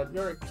talking about?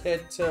 You're a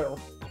kid too.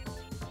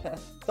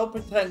 Don't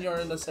pretend you're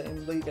in the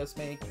same league as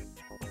me.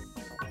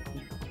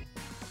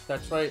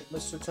 That's right,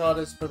 Mr. Chad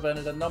has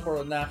prevented a number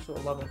of natural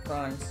level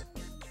crimes.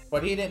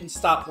 But he didn't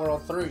stop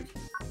World 3.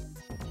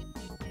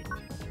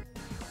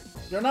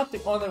 You're not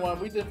the only one.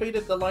 We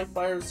defeated the light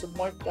virus and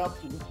wiped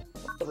out the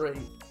 3.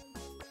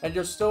 And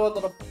you're still a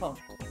little punk.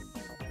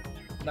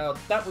 Now,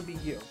 that would be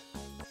you.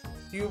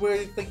 Do you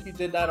really think you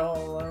did that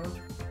all alone?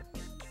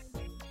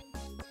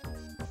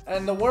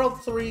 And the World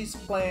 3's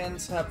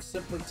plans have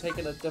simply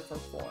taken a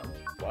different form.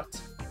 What?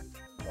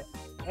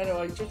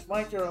 Anyway, just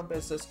mind your own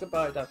business.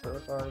 Goodbye, Dr.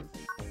 Ricard.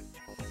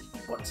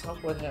 What's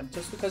up with him?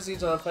 Just because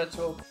he's an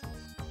official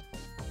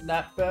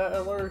Nat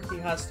Battler, he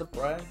has to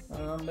brag?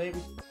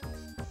 Maybe.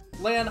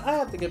 Lan, I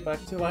have to get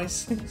back to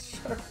Ice in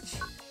Church.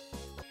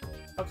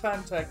 I'll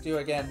contact you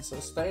again, so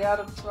stay out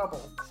of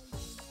trouble.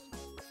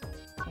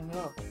 Hang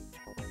up.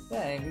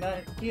 Dang,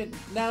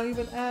 now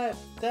even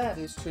Dad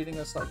is treating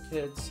us like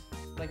kids.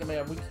 Mega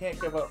Man, we can't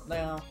give up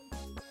now.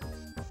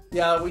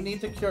 Yeah, we need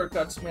to cure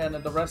Gutsman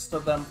and the rest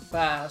of them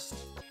fast.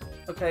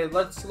 Okay,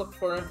 let's look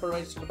for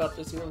information about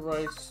this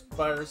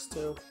virus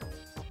too.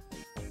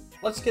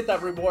 Let's get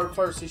that reward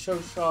first to show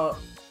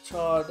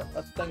Chad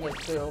a thing or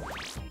two.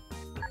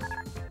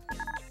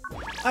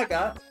 I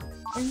got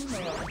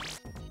email.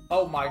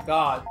 Oh my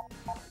god.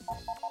 Oh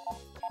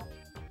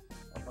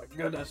my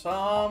goodness.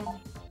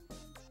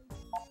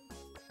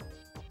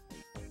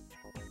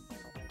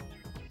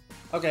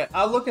 Okay,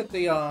 I'll look at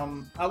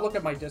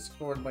my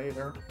Discord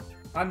later.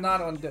 I'm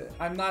not on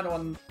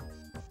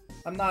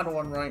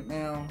right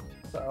now,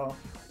 so.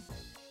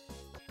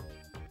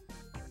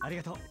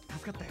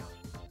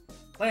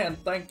 Lan,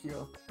 thank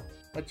you.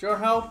 With your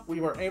help, we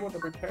were able to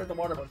repair the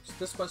waterworks.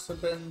 This must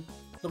have been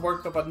the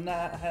work of a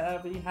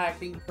heavy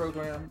hacking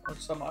program or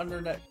some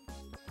internet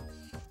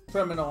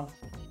criminal.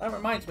 That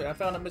reminds me, I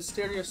found a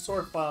mysterious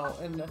sword file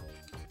in a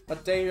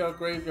Deia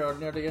graveyard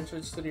near the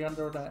entrance to the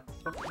Undernet.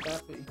 What could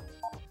that be?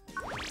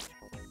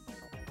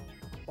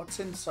 What's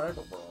in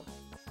Cyberworld?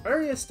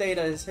 Various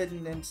data is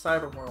hidden in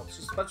Cyberworlds,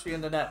 especially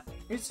in the net.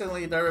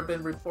 Recently, there have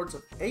been reports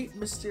of 8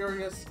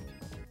 mysterious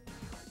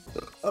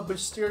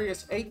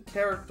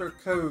 8-character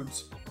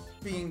codes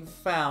being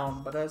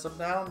found, but as of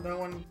now, no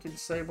one can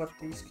say what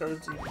these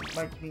codes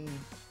might mean.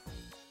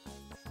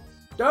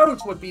 Those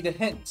would be the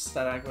hints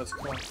that I was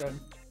collecting.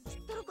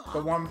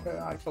 The one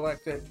I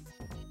collected.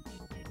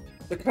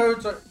 The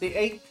codes are the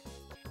 8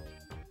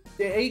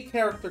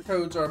 character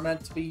codes are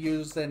meant to be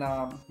used in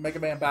Mega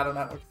Man Battle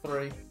Network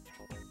 3.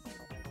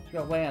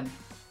 Yo, Lan,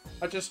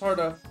 I just heard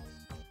a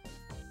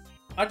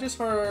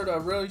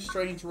really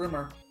strange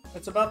rumor.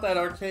 It's about that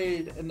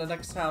arcade in the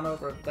next town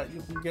over that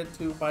you can get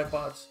to by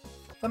bus.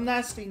 Some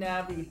nasty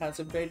Navi has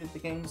invaded the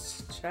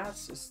game's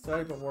chassis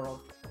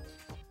Cyberworld.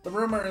 The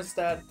rumor is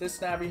that this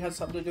Navi has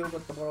something to do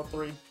with the World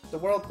 3. The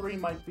World 3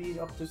 might be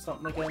up to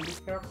something again. Be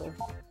careful.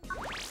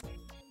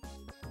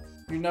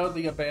 You know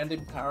the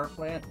abandoned power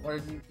plant where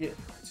you get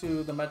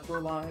to the metro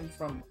line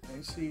from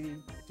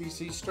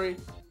DC Street?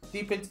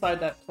 Deep inside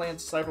that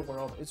plant's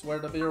cyberworld is where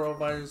the Zero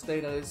virus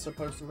data is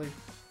supposedly.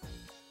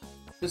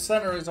 The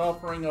center is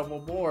offering a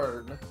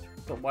reward,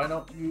 so why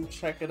don't you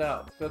check it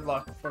out? Good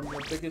luck from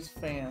your biggest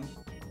fan.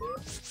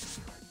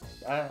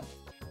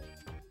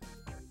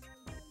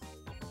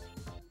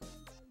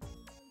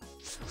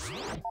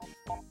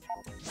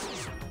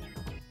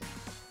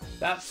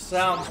 That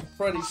sounds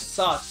pretty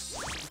sus,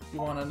 if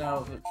you want to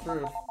know the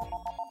truth.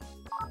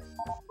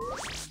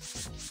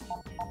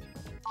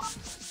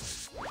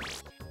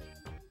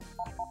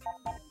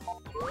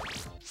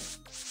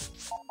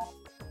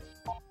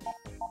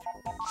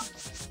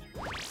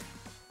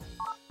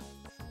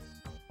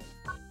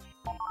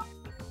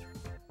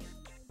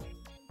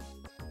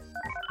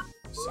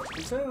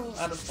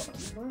 Out of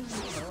 20.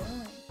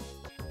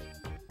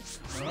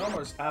 We're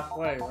almost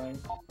halfway, right?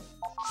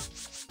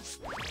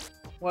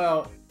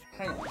 Well,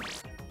 hang on.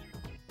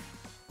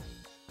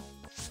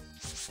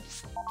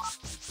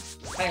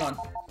 Hang on.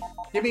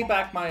 Give me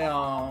back my,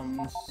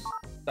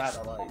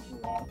 satellite.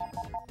 Yeah.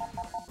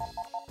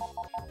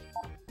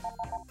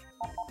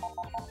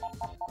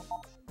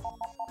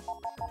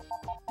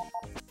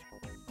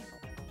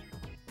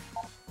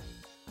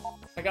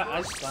 I got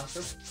Ice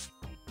Slasher.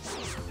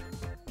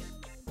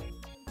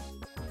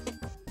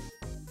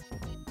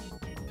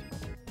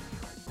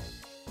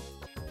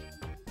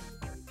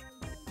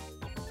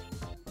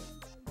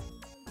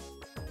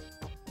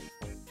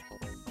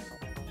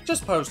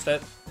 Just post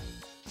it.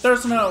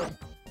 There's no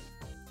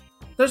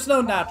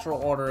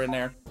natural order in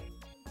there.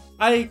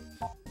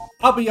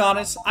 I'll be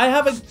honest, I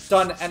haven't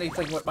done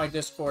anything with my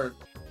Discord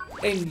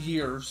in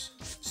years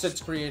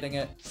since creating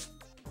it.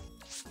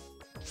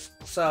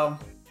 So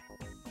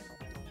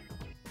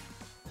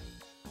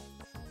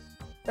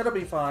it'll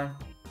be fine.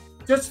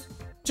 Just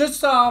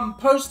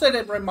post it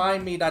and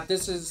remind me that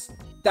this is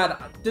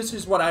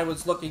what I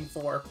was looking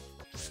for.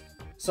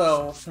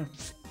 So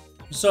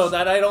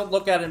that I don't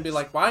look at it and be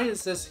like, why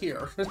is this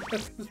here?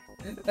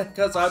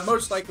 Because I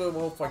most likely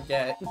will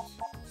forget.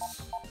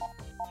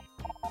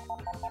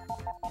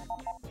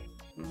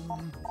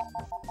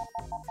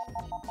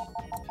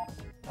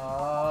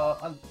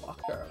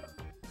 Unlocker.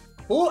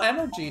 Full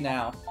energy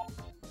now.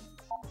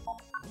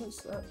 What is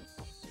this?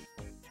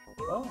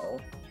 Oh.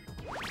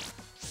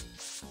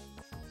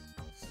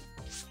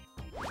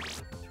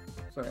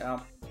 So yeah.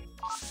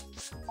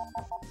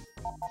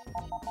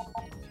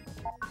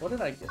 What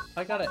did I get?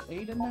 I got an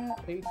 8 in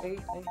that? 8,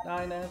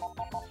 9 in.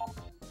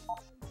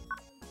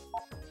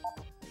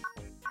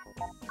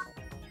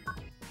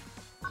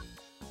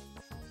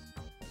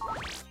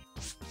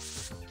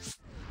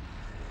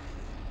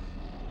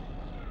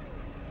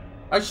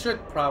 I should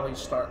probably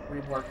start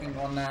reworking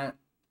on that.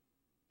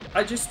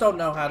 I just don't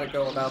know how to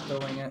go about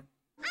doing it.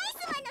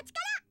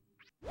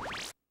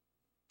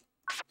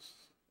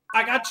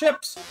 I got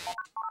chips!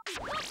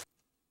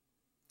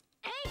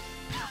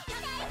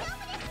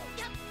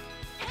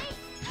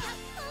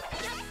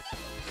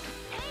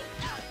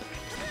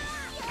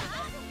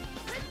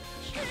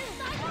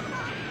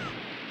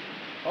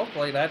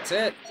 Hopefully that's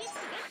it.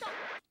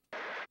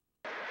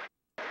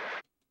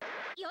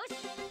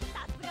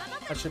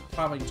 I should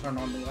probably turn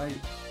on the light.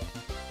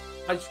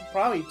 I should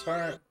probably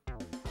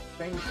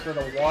change to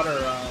the water,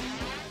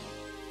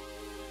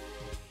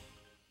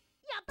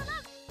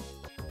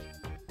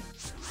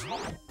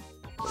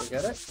 Did we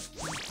get it?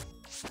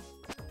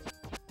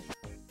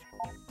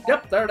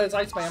 Yep, there it is,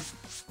 Iceman.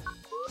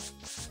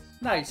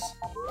 Nice.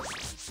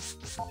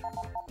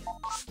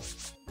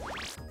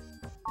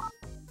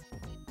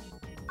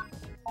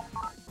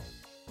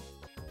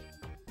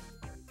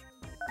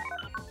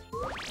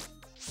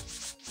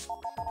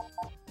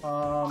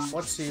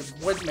 Let's see,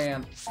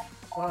 Woodman.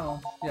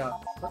 Well, yeah,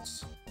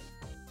 let's...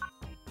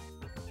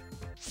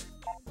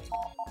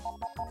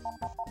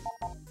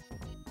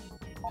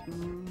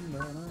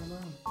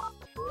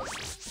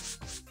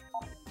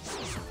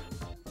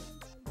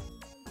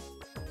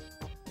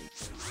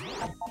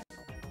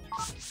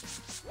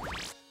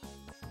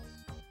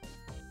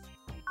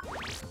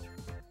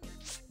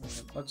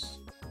 Let's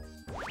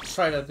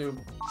try to do...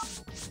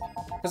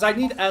 Because I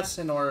need S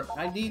in order...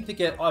 I need to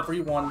get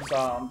everyone's,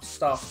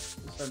 stuff,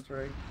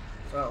 essentially.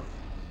 So...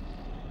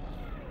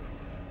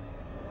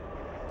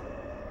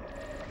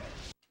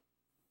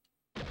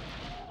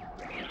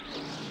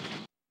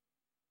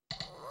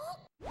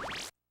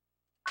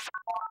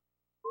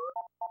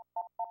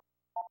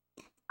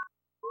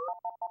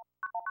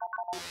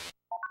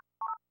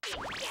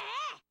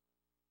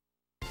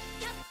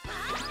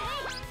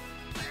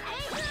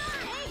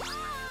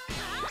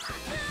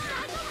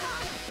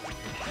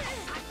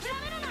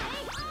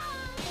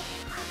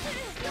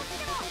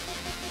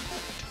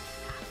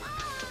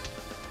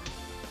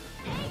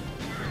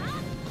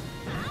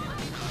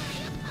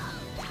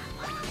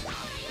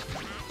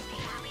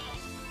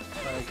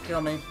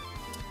 Kill me.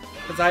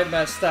 Because I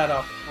messed that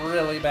up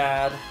really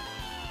bad.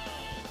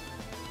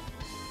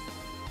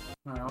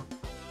 Well.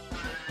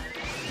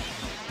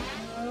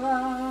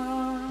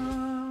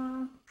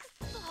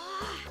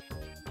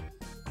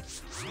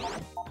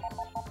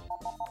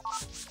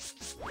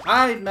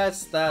 I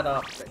messed that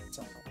up big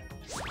time.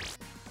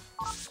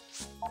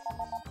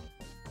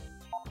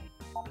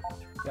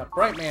 Yeah,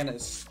 Brightman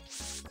is...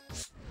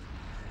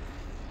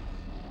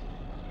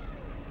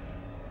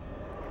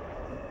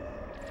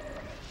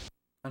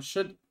 I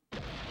should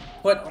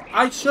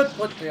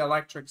put the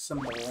electric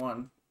symbol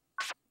on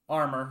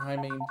armor, I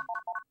mean.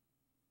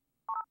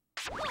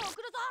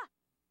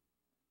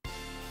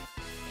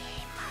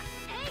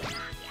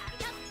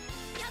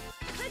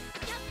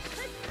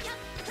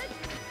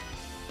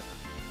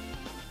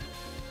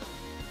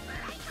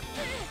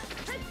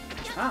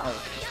 Ow.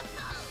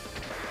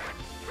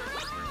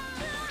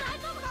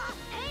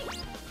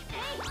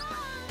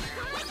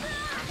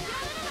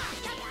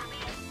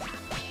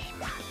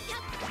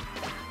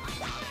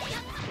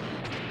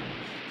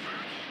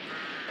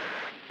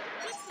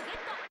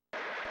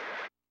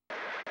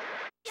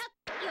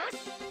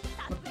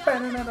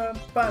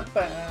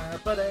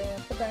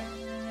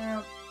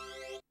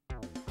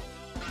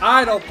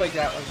 I don't think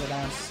that was an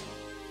S.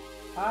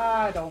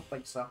 I don't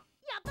think so.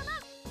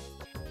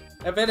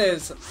 If it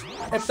is,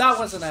 if that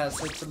was an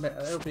S,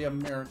 it'll be a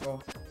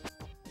miracle.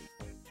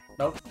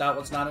 Nope, that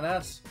was not an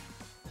S.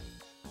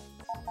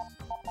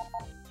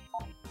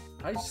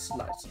 Ice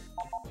slice.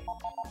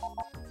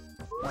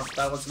 Nope,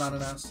 that was not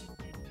an S.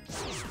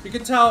 You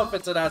can tell if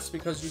it's an S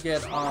because you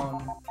get,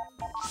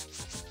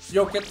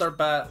 you'll get their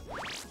bat,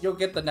 you'll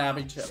get the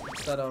Navi chip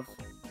instead of,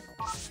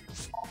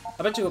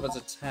 I bet you it was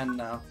a 10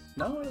 now.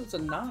 No, it was a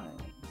 9.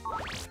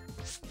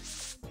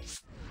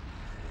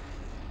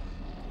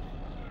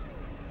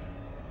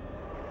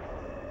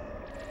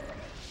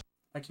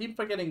 I keep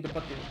forgetting to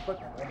put the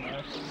equipment in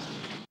there.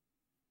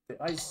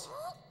 The ice.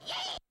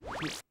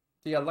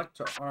 The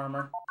electro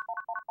armor.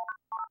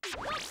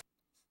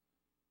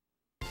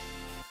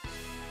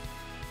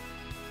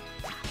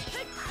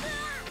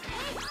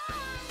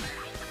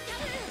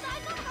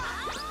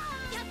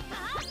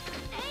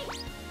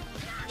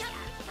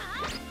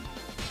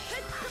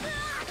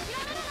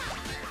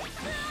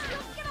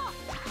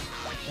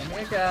 Give me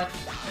again.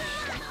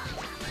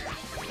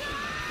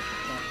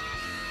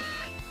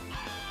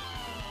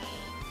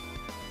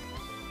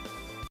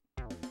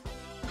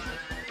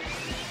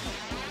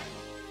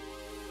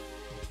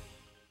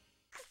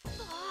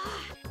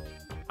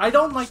 I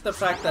don't like the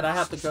fact that I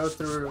have to go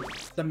through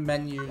the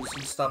menus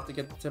and stuff to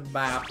get to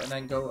map and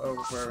then go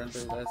over and do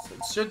this.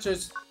 It should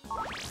just...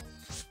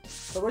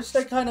 I wish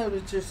they kind of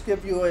would just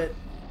give you it,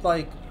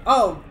 like,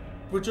 oh,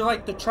 would you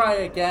like to try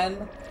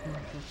again?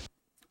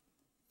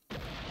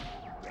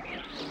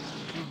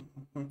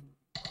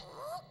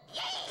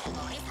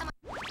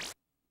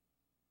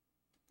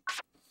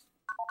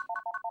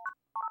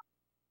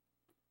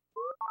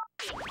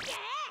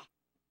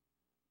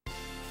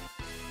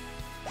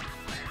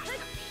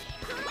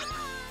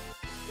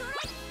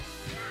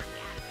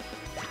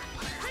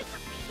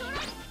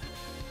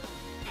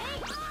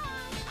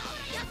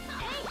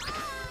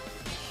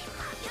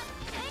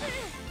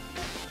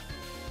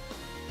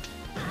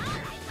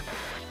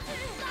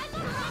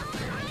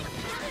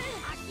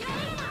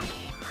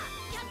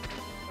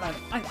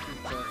 I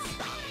think this.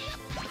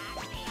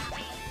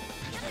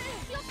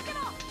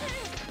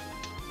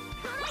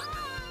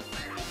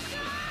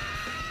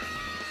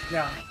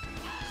 Yeah.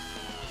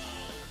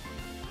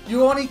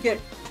 You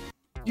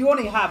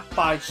only have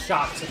 5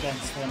 shots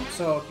against him,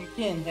 so if you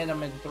can't hit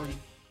him in 3.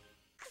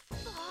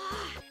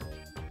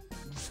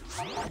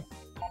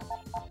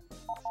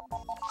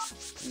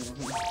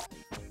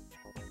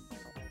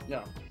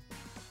 Yeah.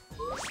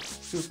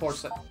 2, 4,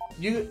 7.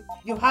 You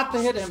have to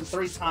hit him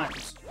 3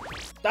 times.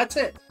 That's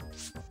it.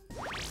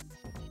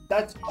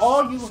 That's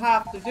all you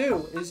have to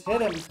do is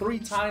hit him 3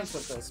 times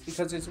with this,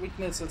 because his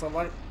weakness is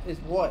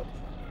wood.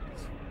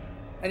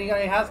 And he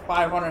only has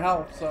 500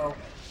 health, so...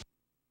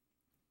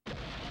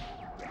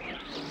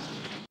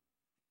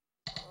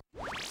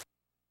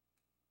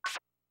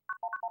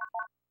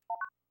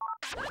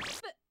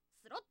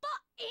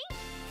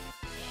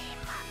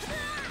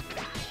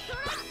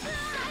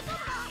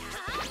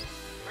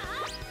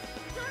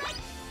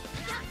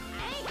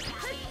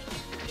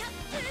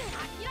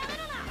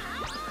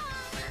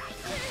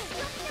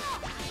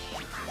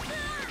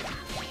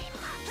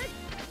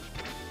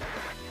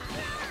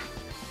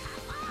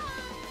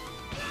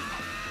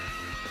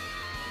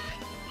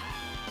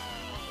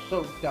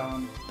 So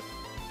dumb.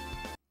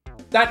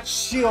 That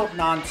shield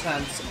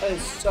nonsense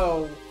is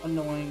so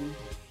annoying.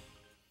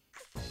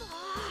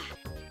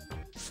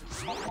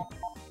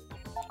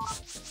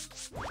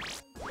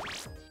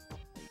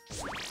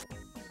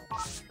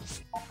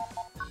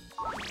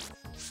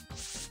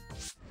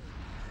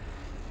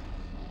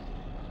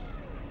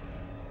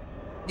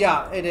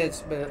 Yeah, it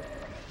is,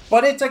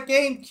 but it's a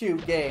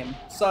GameCube game,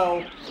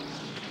 so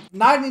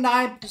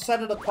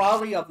 99% of the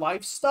quality of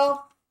life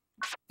stuff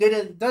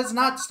does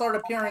not start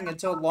appearing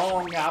until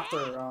long after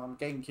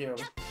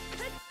GameCube.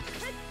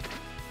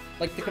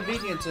 Like the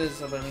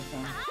conveniences of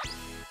anything.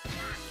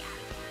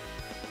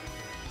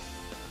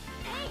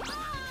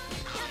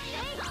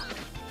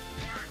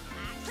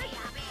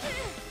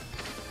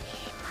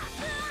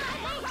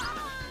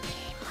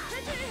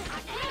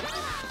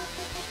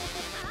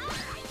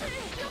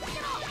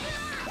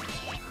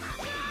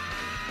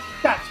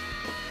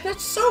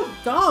 That's so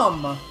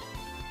dumb.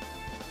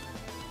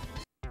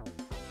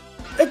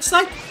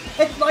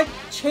 It like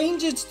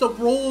changes the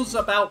rules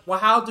about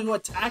how to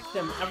attack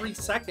him every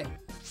second.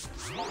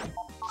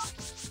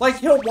 Like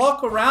he'll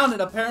walk around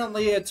and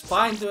apparently it's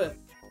fine to,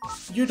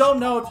 you don't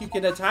know if you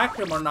can attack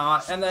him or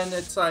not, and then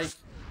it's like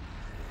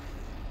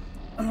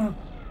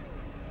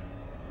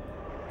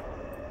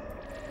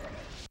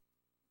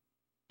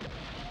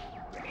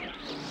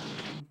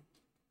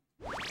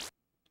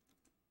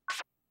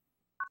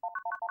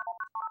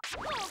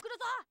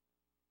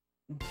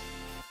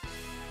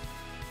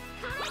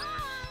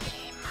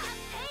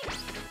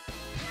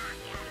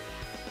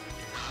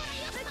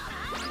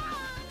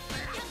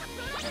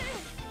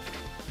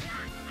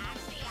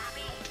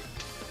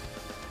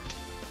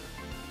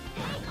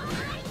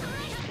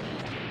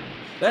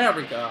There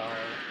we go.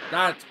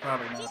 That's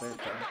probably not it,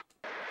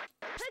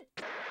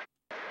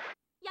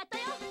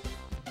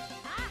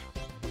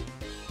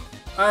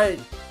 though.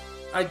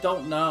 I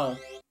don't know.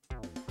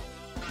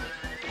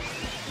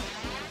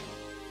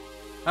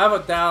 I have a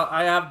doubt.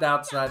 I have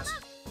doubts that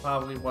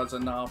probably was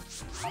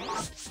enough.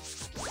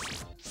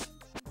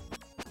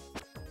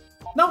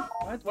 No,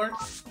 that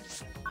worked.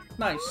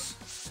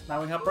 Nice.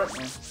 Now we have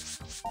Brightman.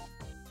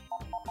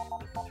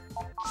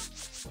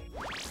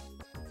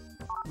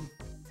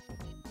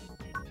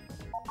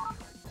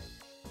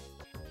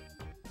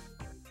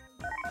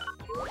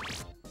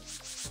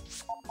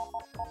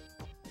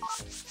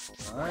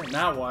 Alright,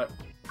 now what?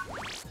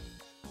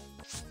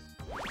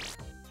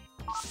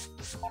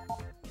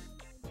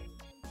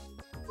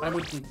 I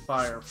would need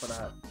fire for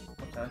that.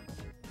 Okay.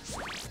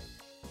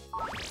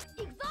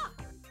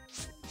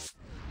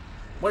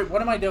 Wait,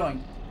 what am I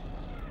doing?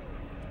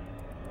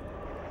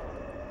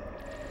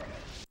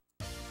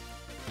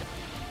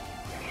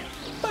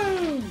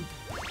 Boom!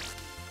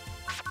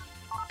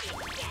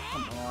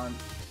 Come on.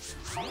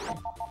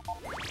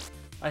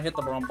 I hit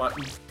the wrong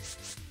button.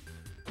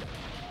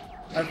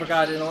 I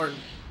forgot in order.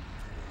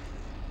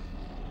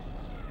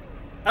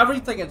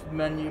 Everything is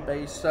menu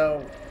based,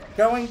 so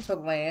going to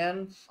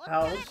land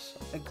house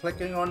and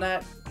clicking on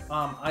that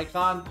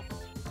icon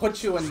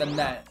puts you in the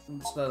net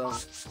instead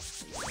of.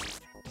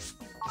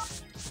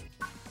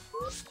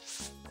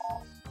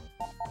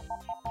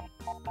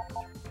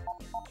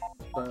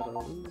 Where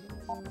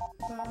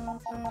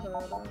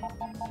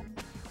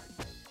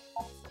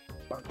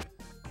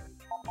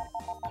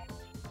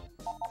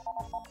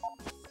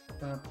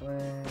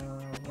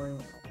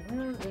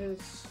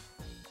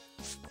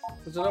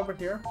is it over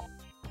here?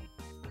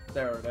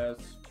 There it is.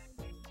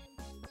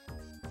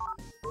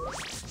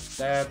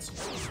 That's...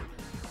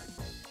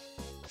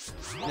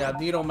 Yeah,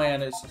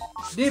 Needleman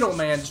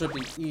should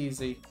be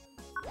easy.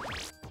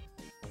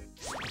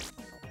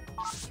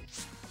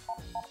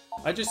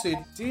 I just see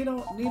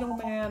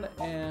Needleman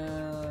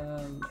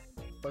and...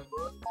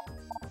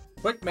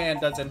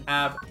 Quickman doesn't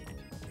have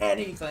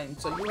anything,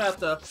 so you have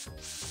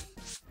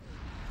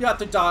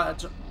to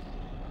dodge.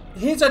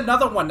 He's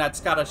another one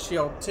that's got a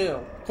shield too.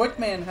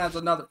 Quickman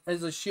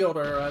is a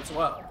shielder as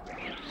well.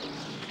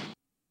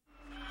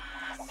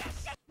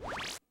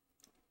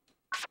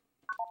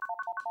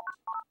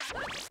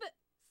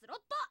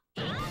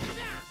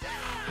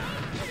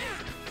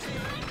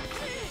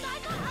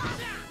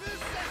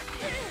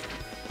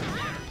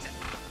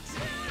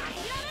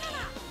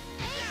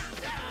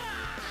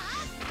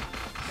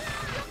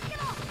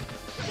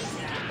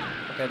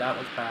 Okay, that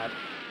was bad.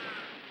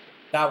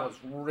 That was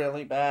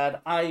really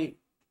bad. I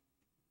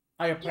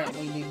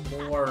apparently need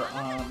more,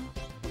 I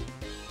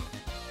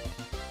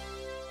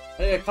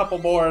need a couple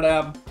more of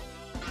them.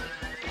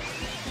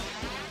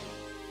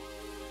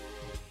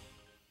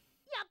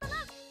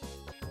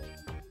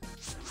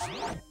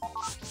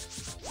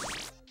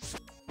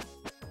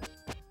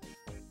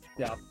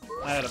 Yeah,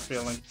 I had a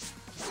feeling.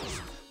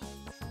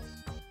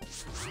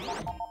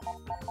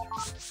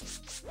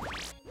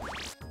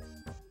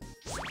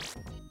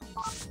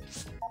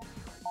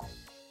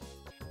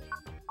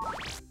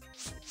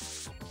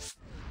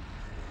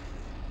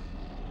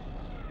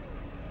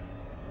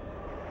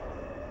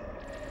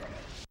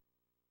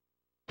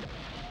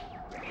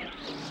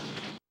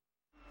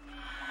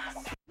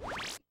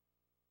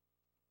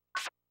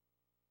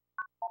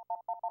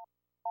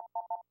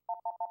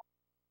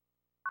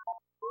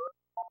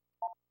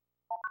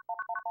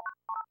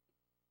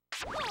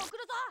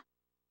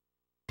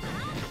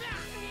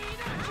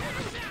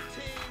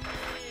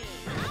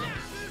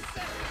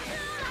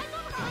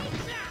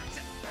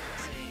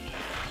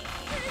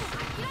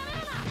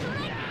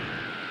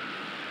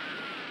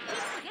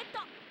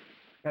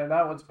 Okay,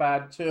 that was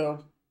bad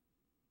too.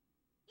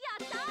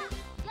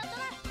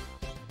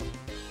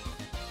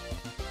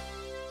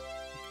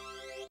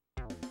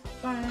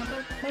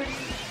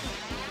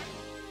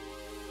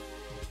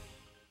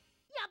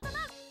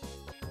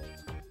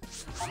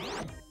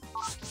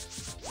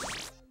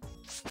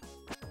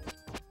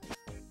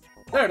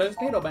 There it is,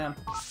 Needleman.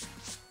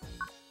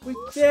 We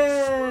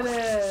did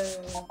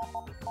it!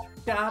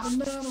 Got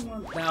another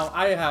one. Now,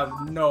 I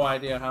have no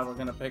idea how we're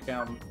gonna pick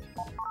out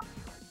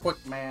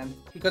Quickman,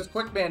 because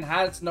Quickman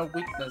has no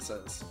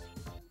weaknesses.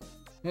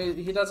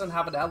 He doesn't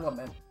have an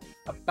element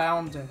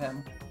bound to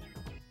him.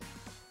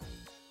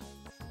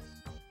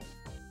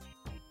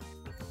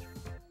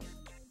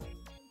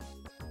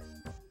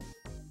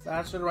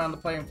 Dash it around the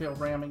playing field,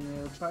 ramming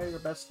you. Try your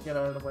best to get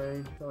out of the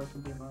way so I can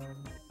do mine.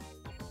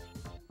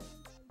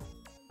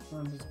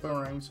 And his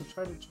boomerang, so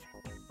try to...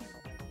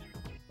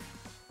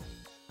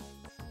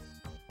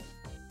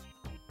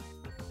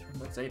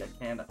 Let's Zeta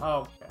Canada.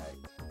 Okay.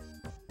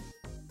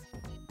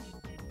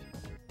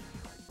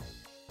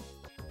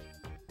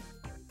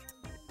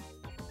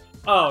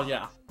 Oh,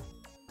 yeah.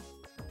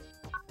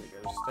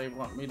 Because they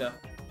want me to...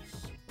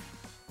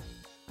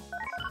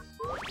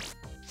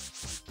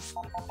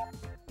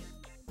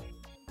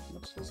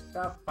 What's this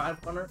got?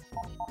 500?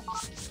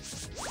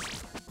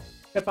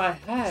 If I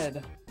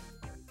had...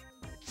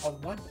 a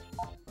weapon...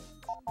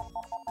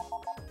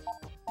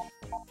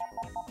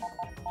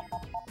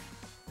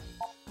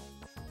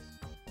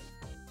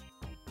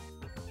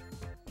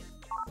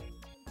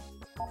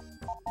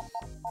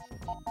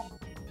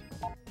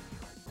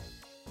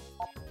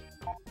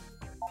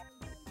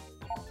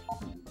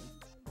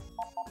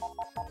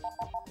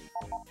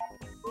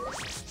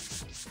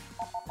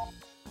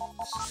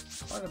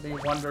 Part of me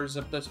wonders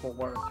if this will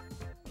work.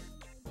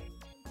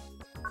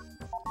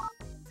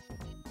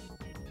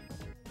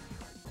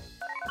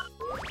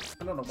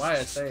 I don't know why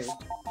I saved.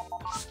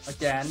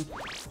 Again.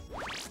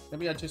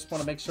 Maybe I just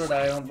want to make sure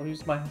that I don't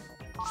lose my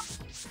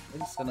face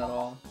in it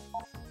all.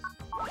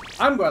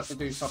 I'm going to have to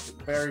do something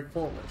very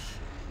foolish.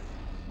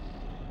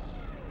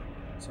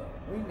 So,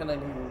 we're gonna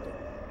need to...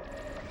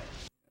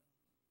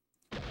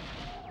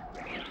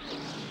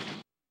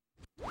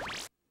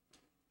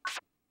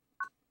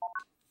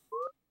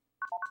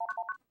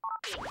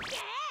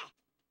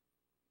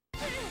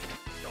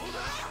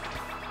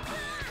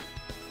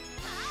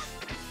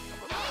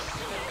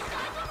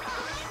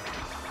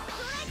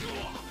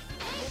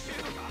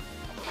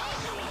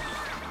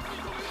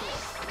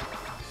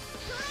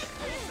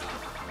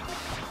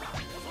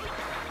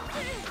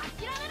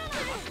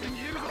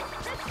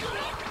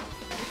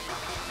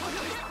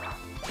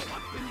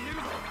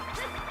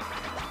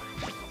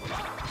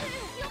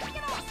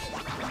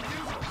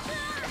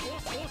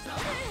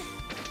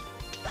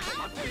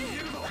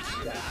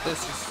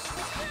 This is...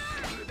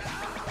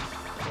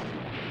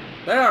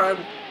 There,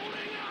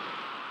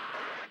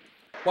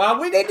 wow,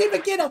 we didn't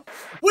even get a...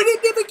 We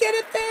didn't even get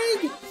a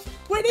thing!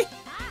 We didn't...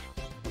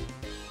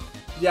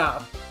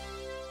 Yeah.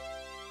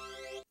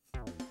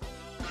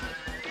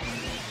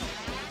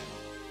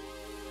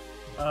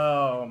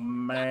 Oh,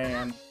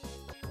 man.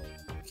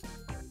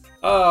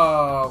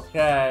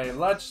 Okay,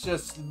 let's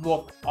just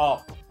look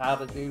up how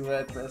to do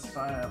it this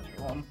time.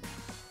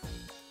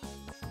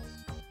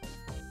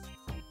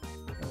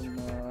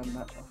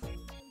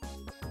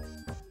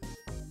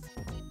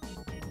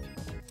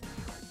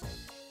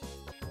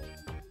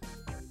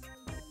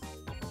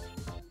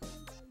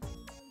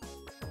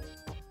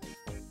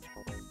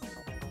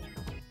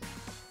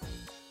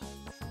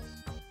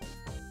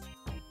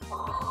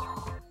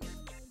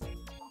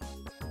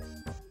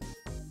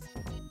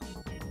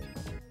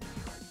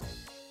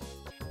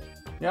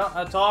 Yeah,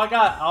 that's all I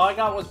got. All I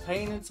got was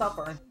pain and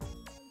suffering.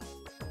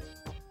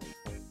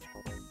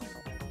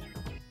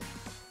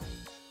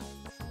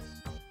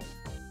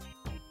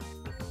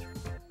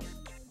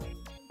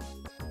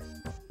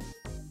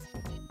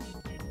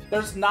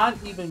 There's not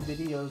even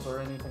videos or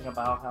anything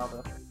about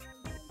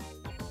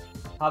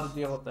how to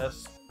deal with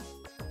this.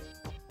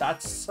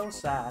 That's so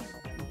sad.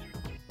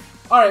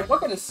 Alright, we're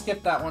gonna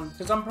skip that one,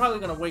 because I'm probably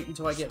gonna wait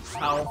until I get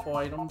powerful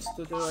items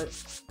to do it.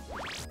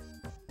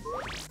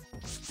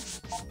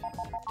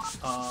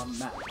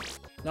 Map.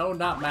 No,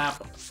 not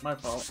map. My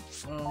fault.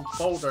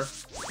 Folder.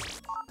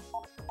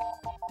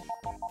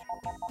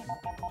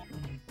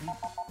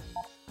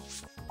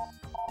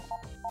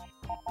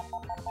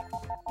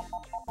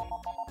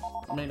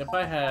 I mean, if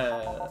I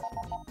had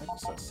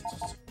access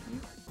to...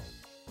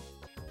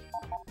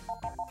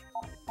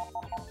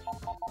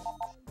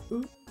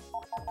 Ooh.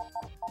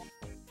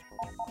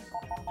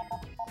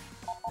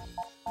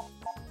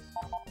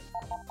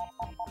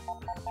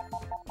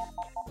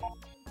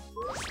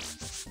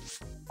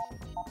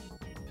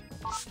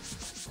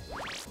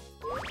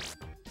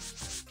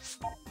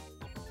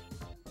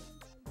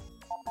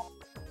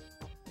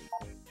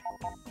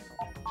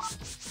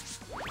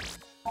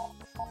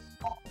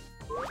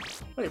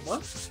 Wait,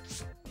 what?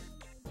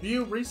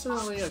 View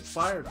recently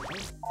acquired.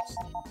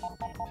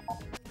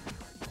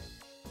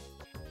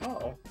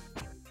 Oh.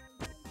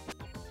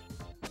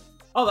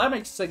 Oh, that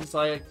makes things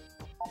like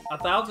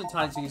 1,000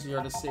 times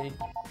easier to see.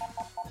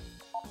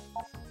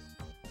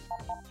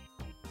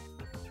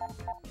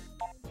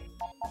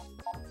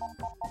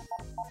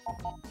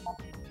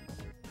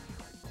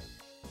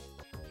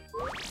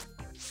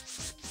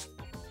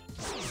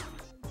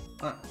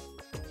 Alright.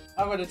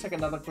 I'm gonna take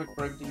another quick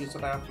break to use the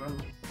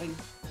bathroom and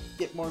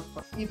get more,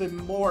 even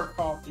more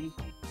coffee.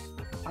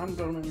 I'm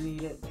gonna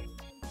need it.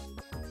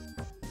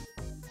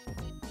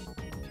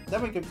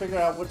 Then we can figure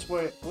out which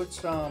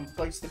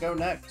place to go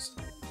next.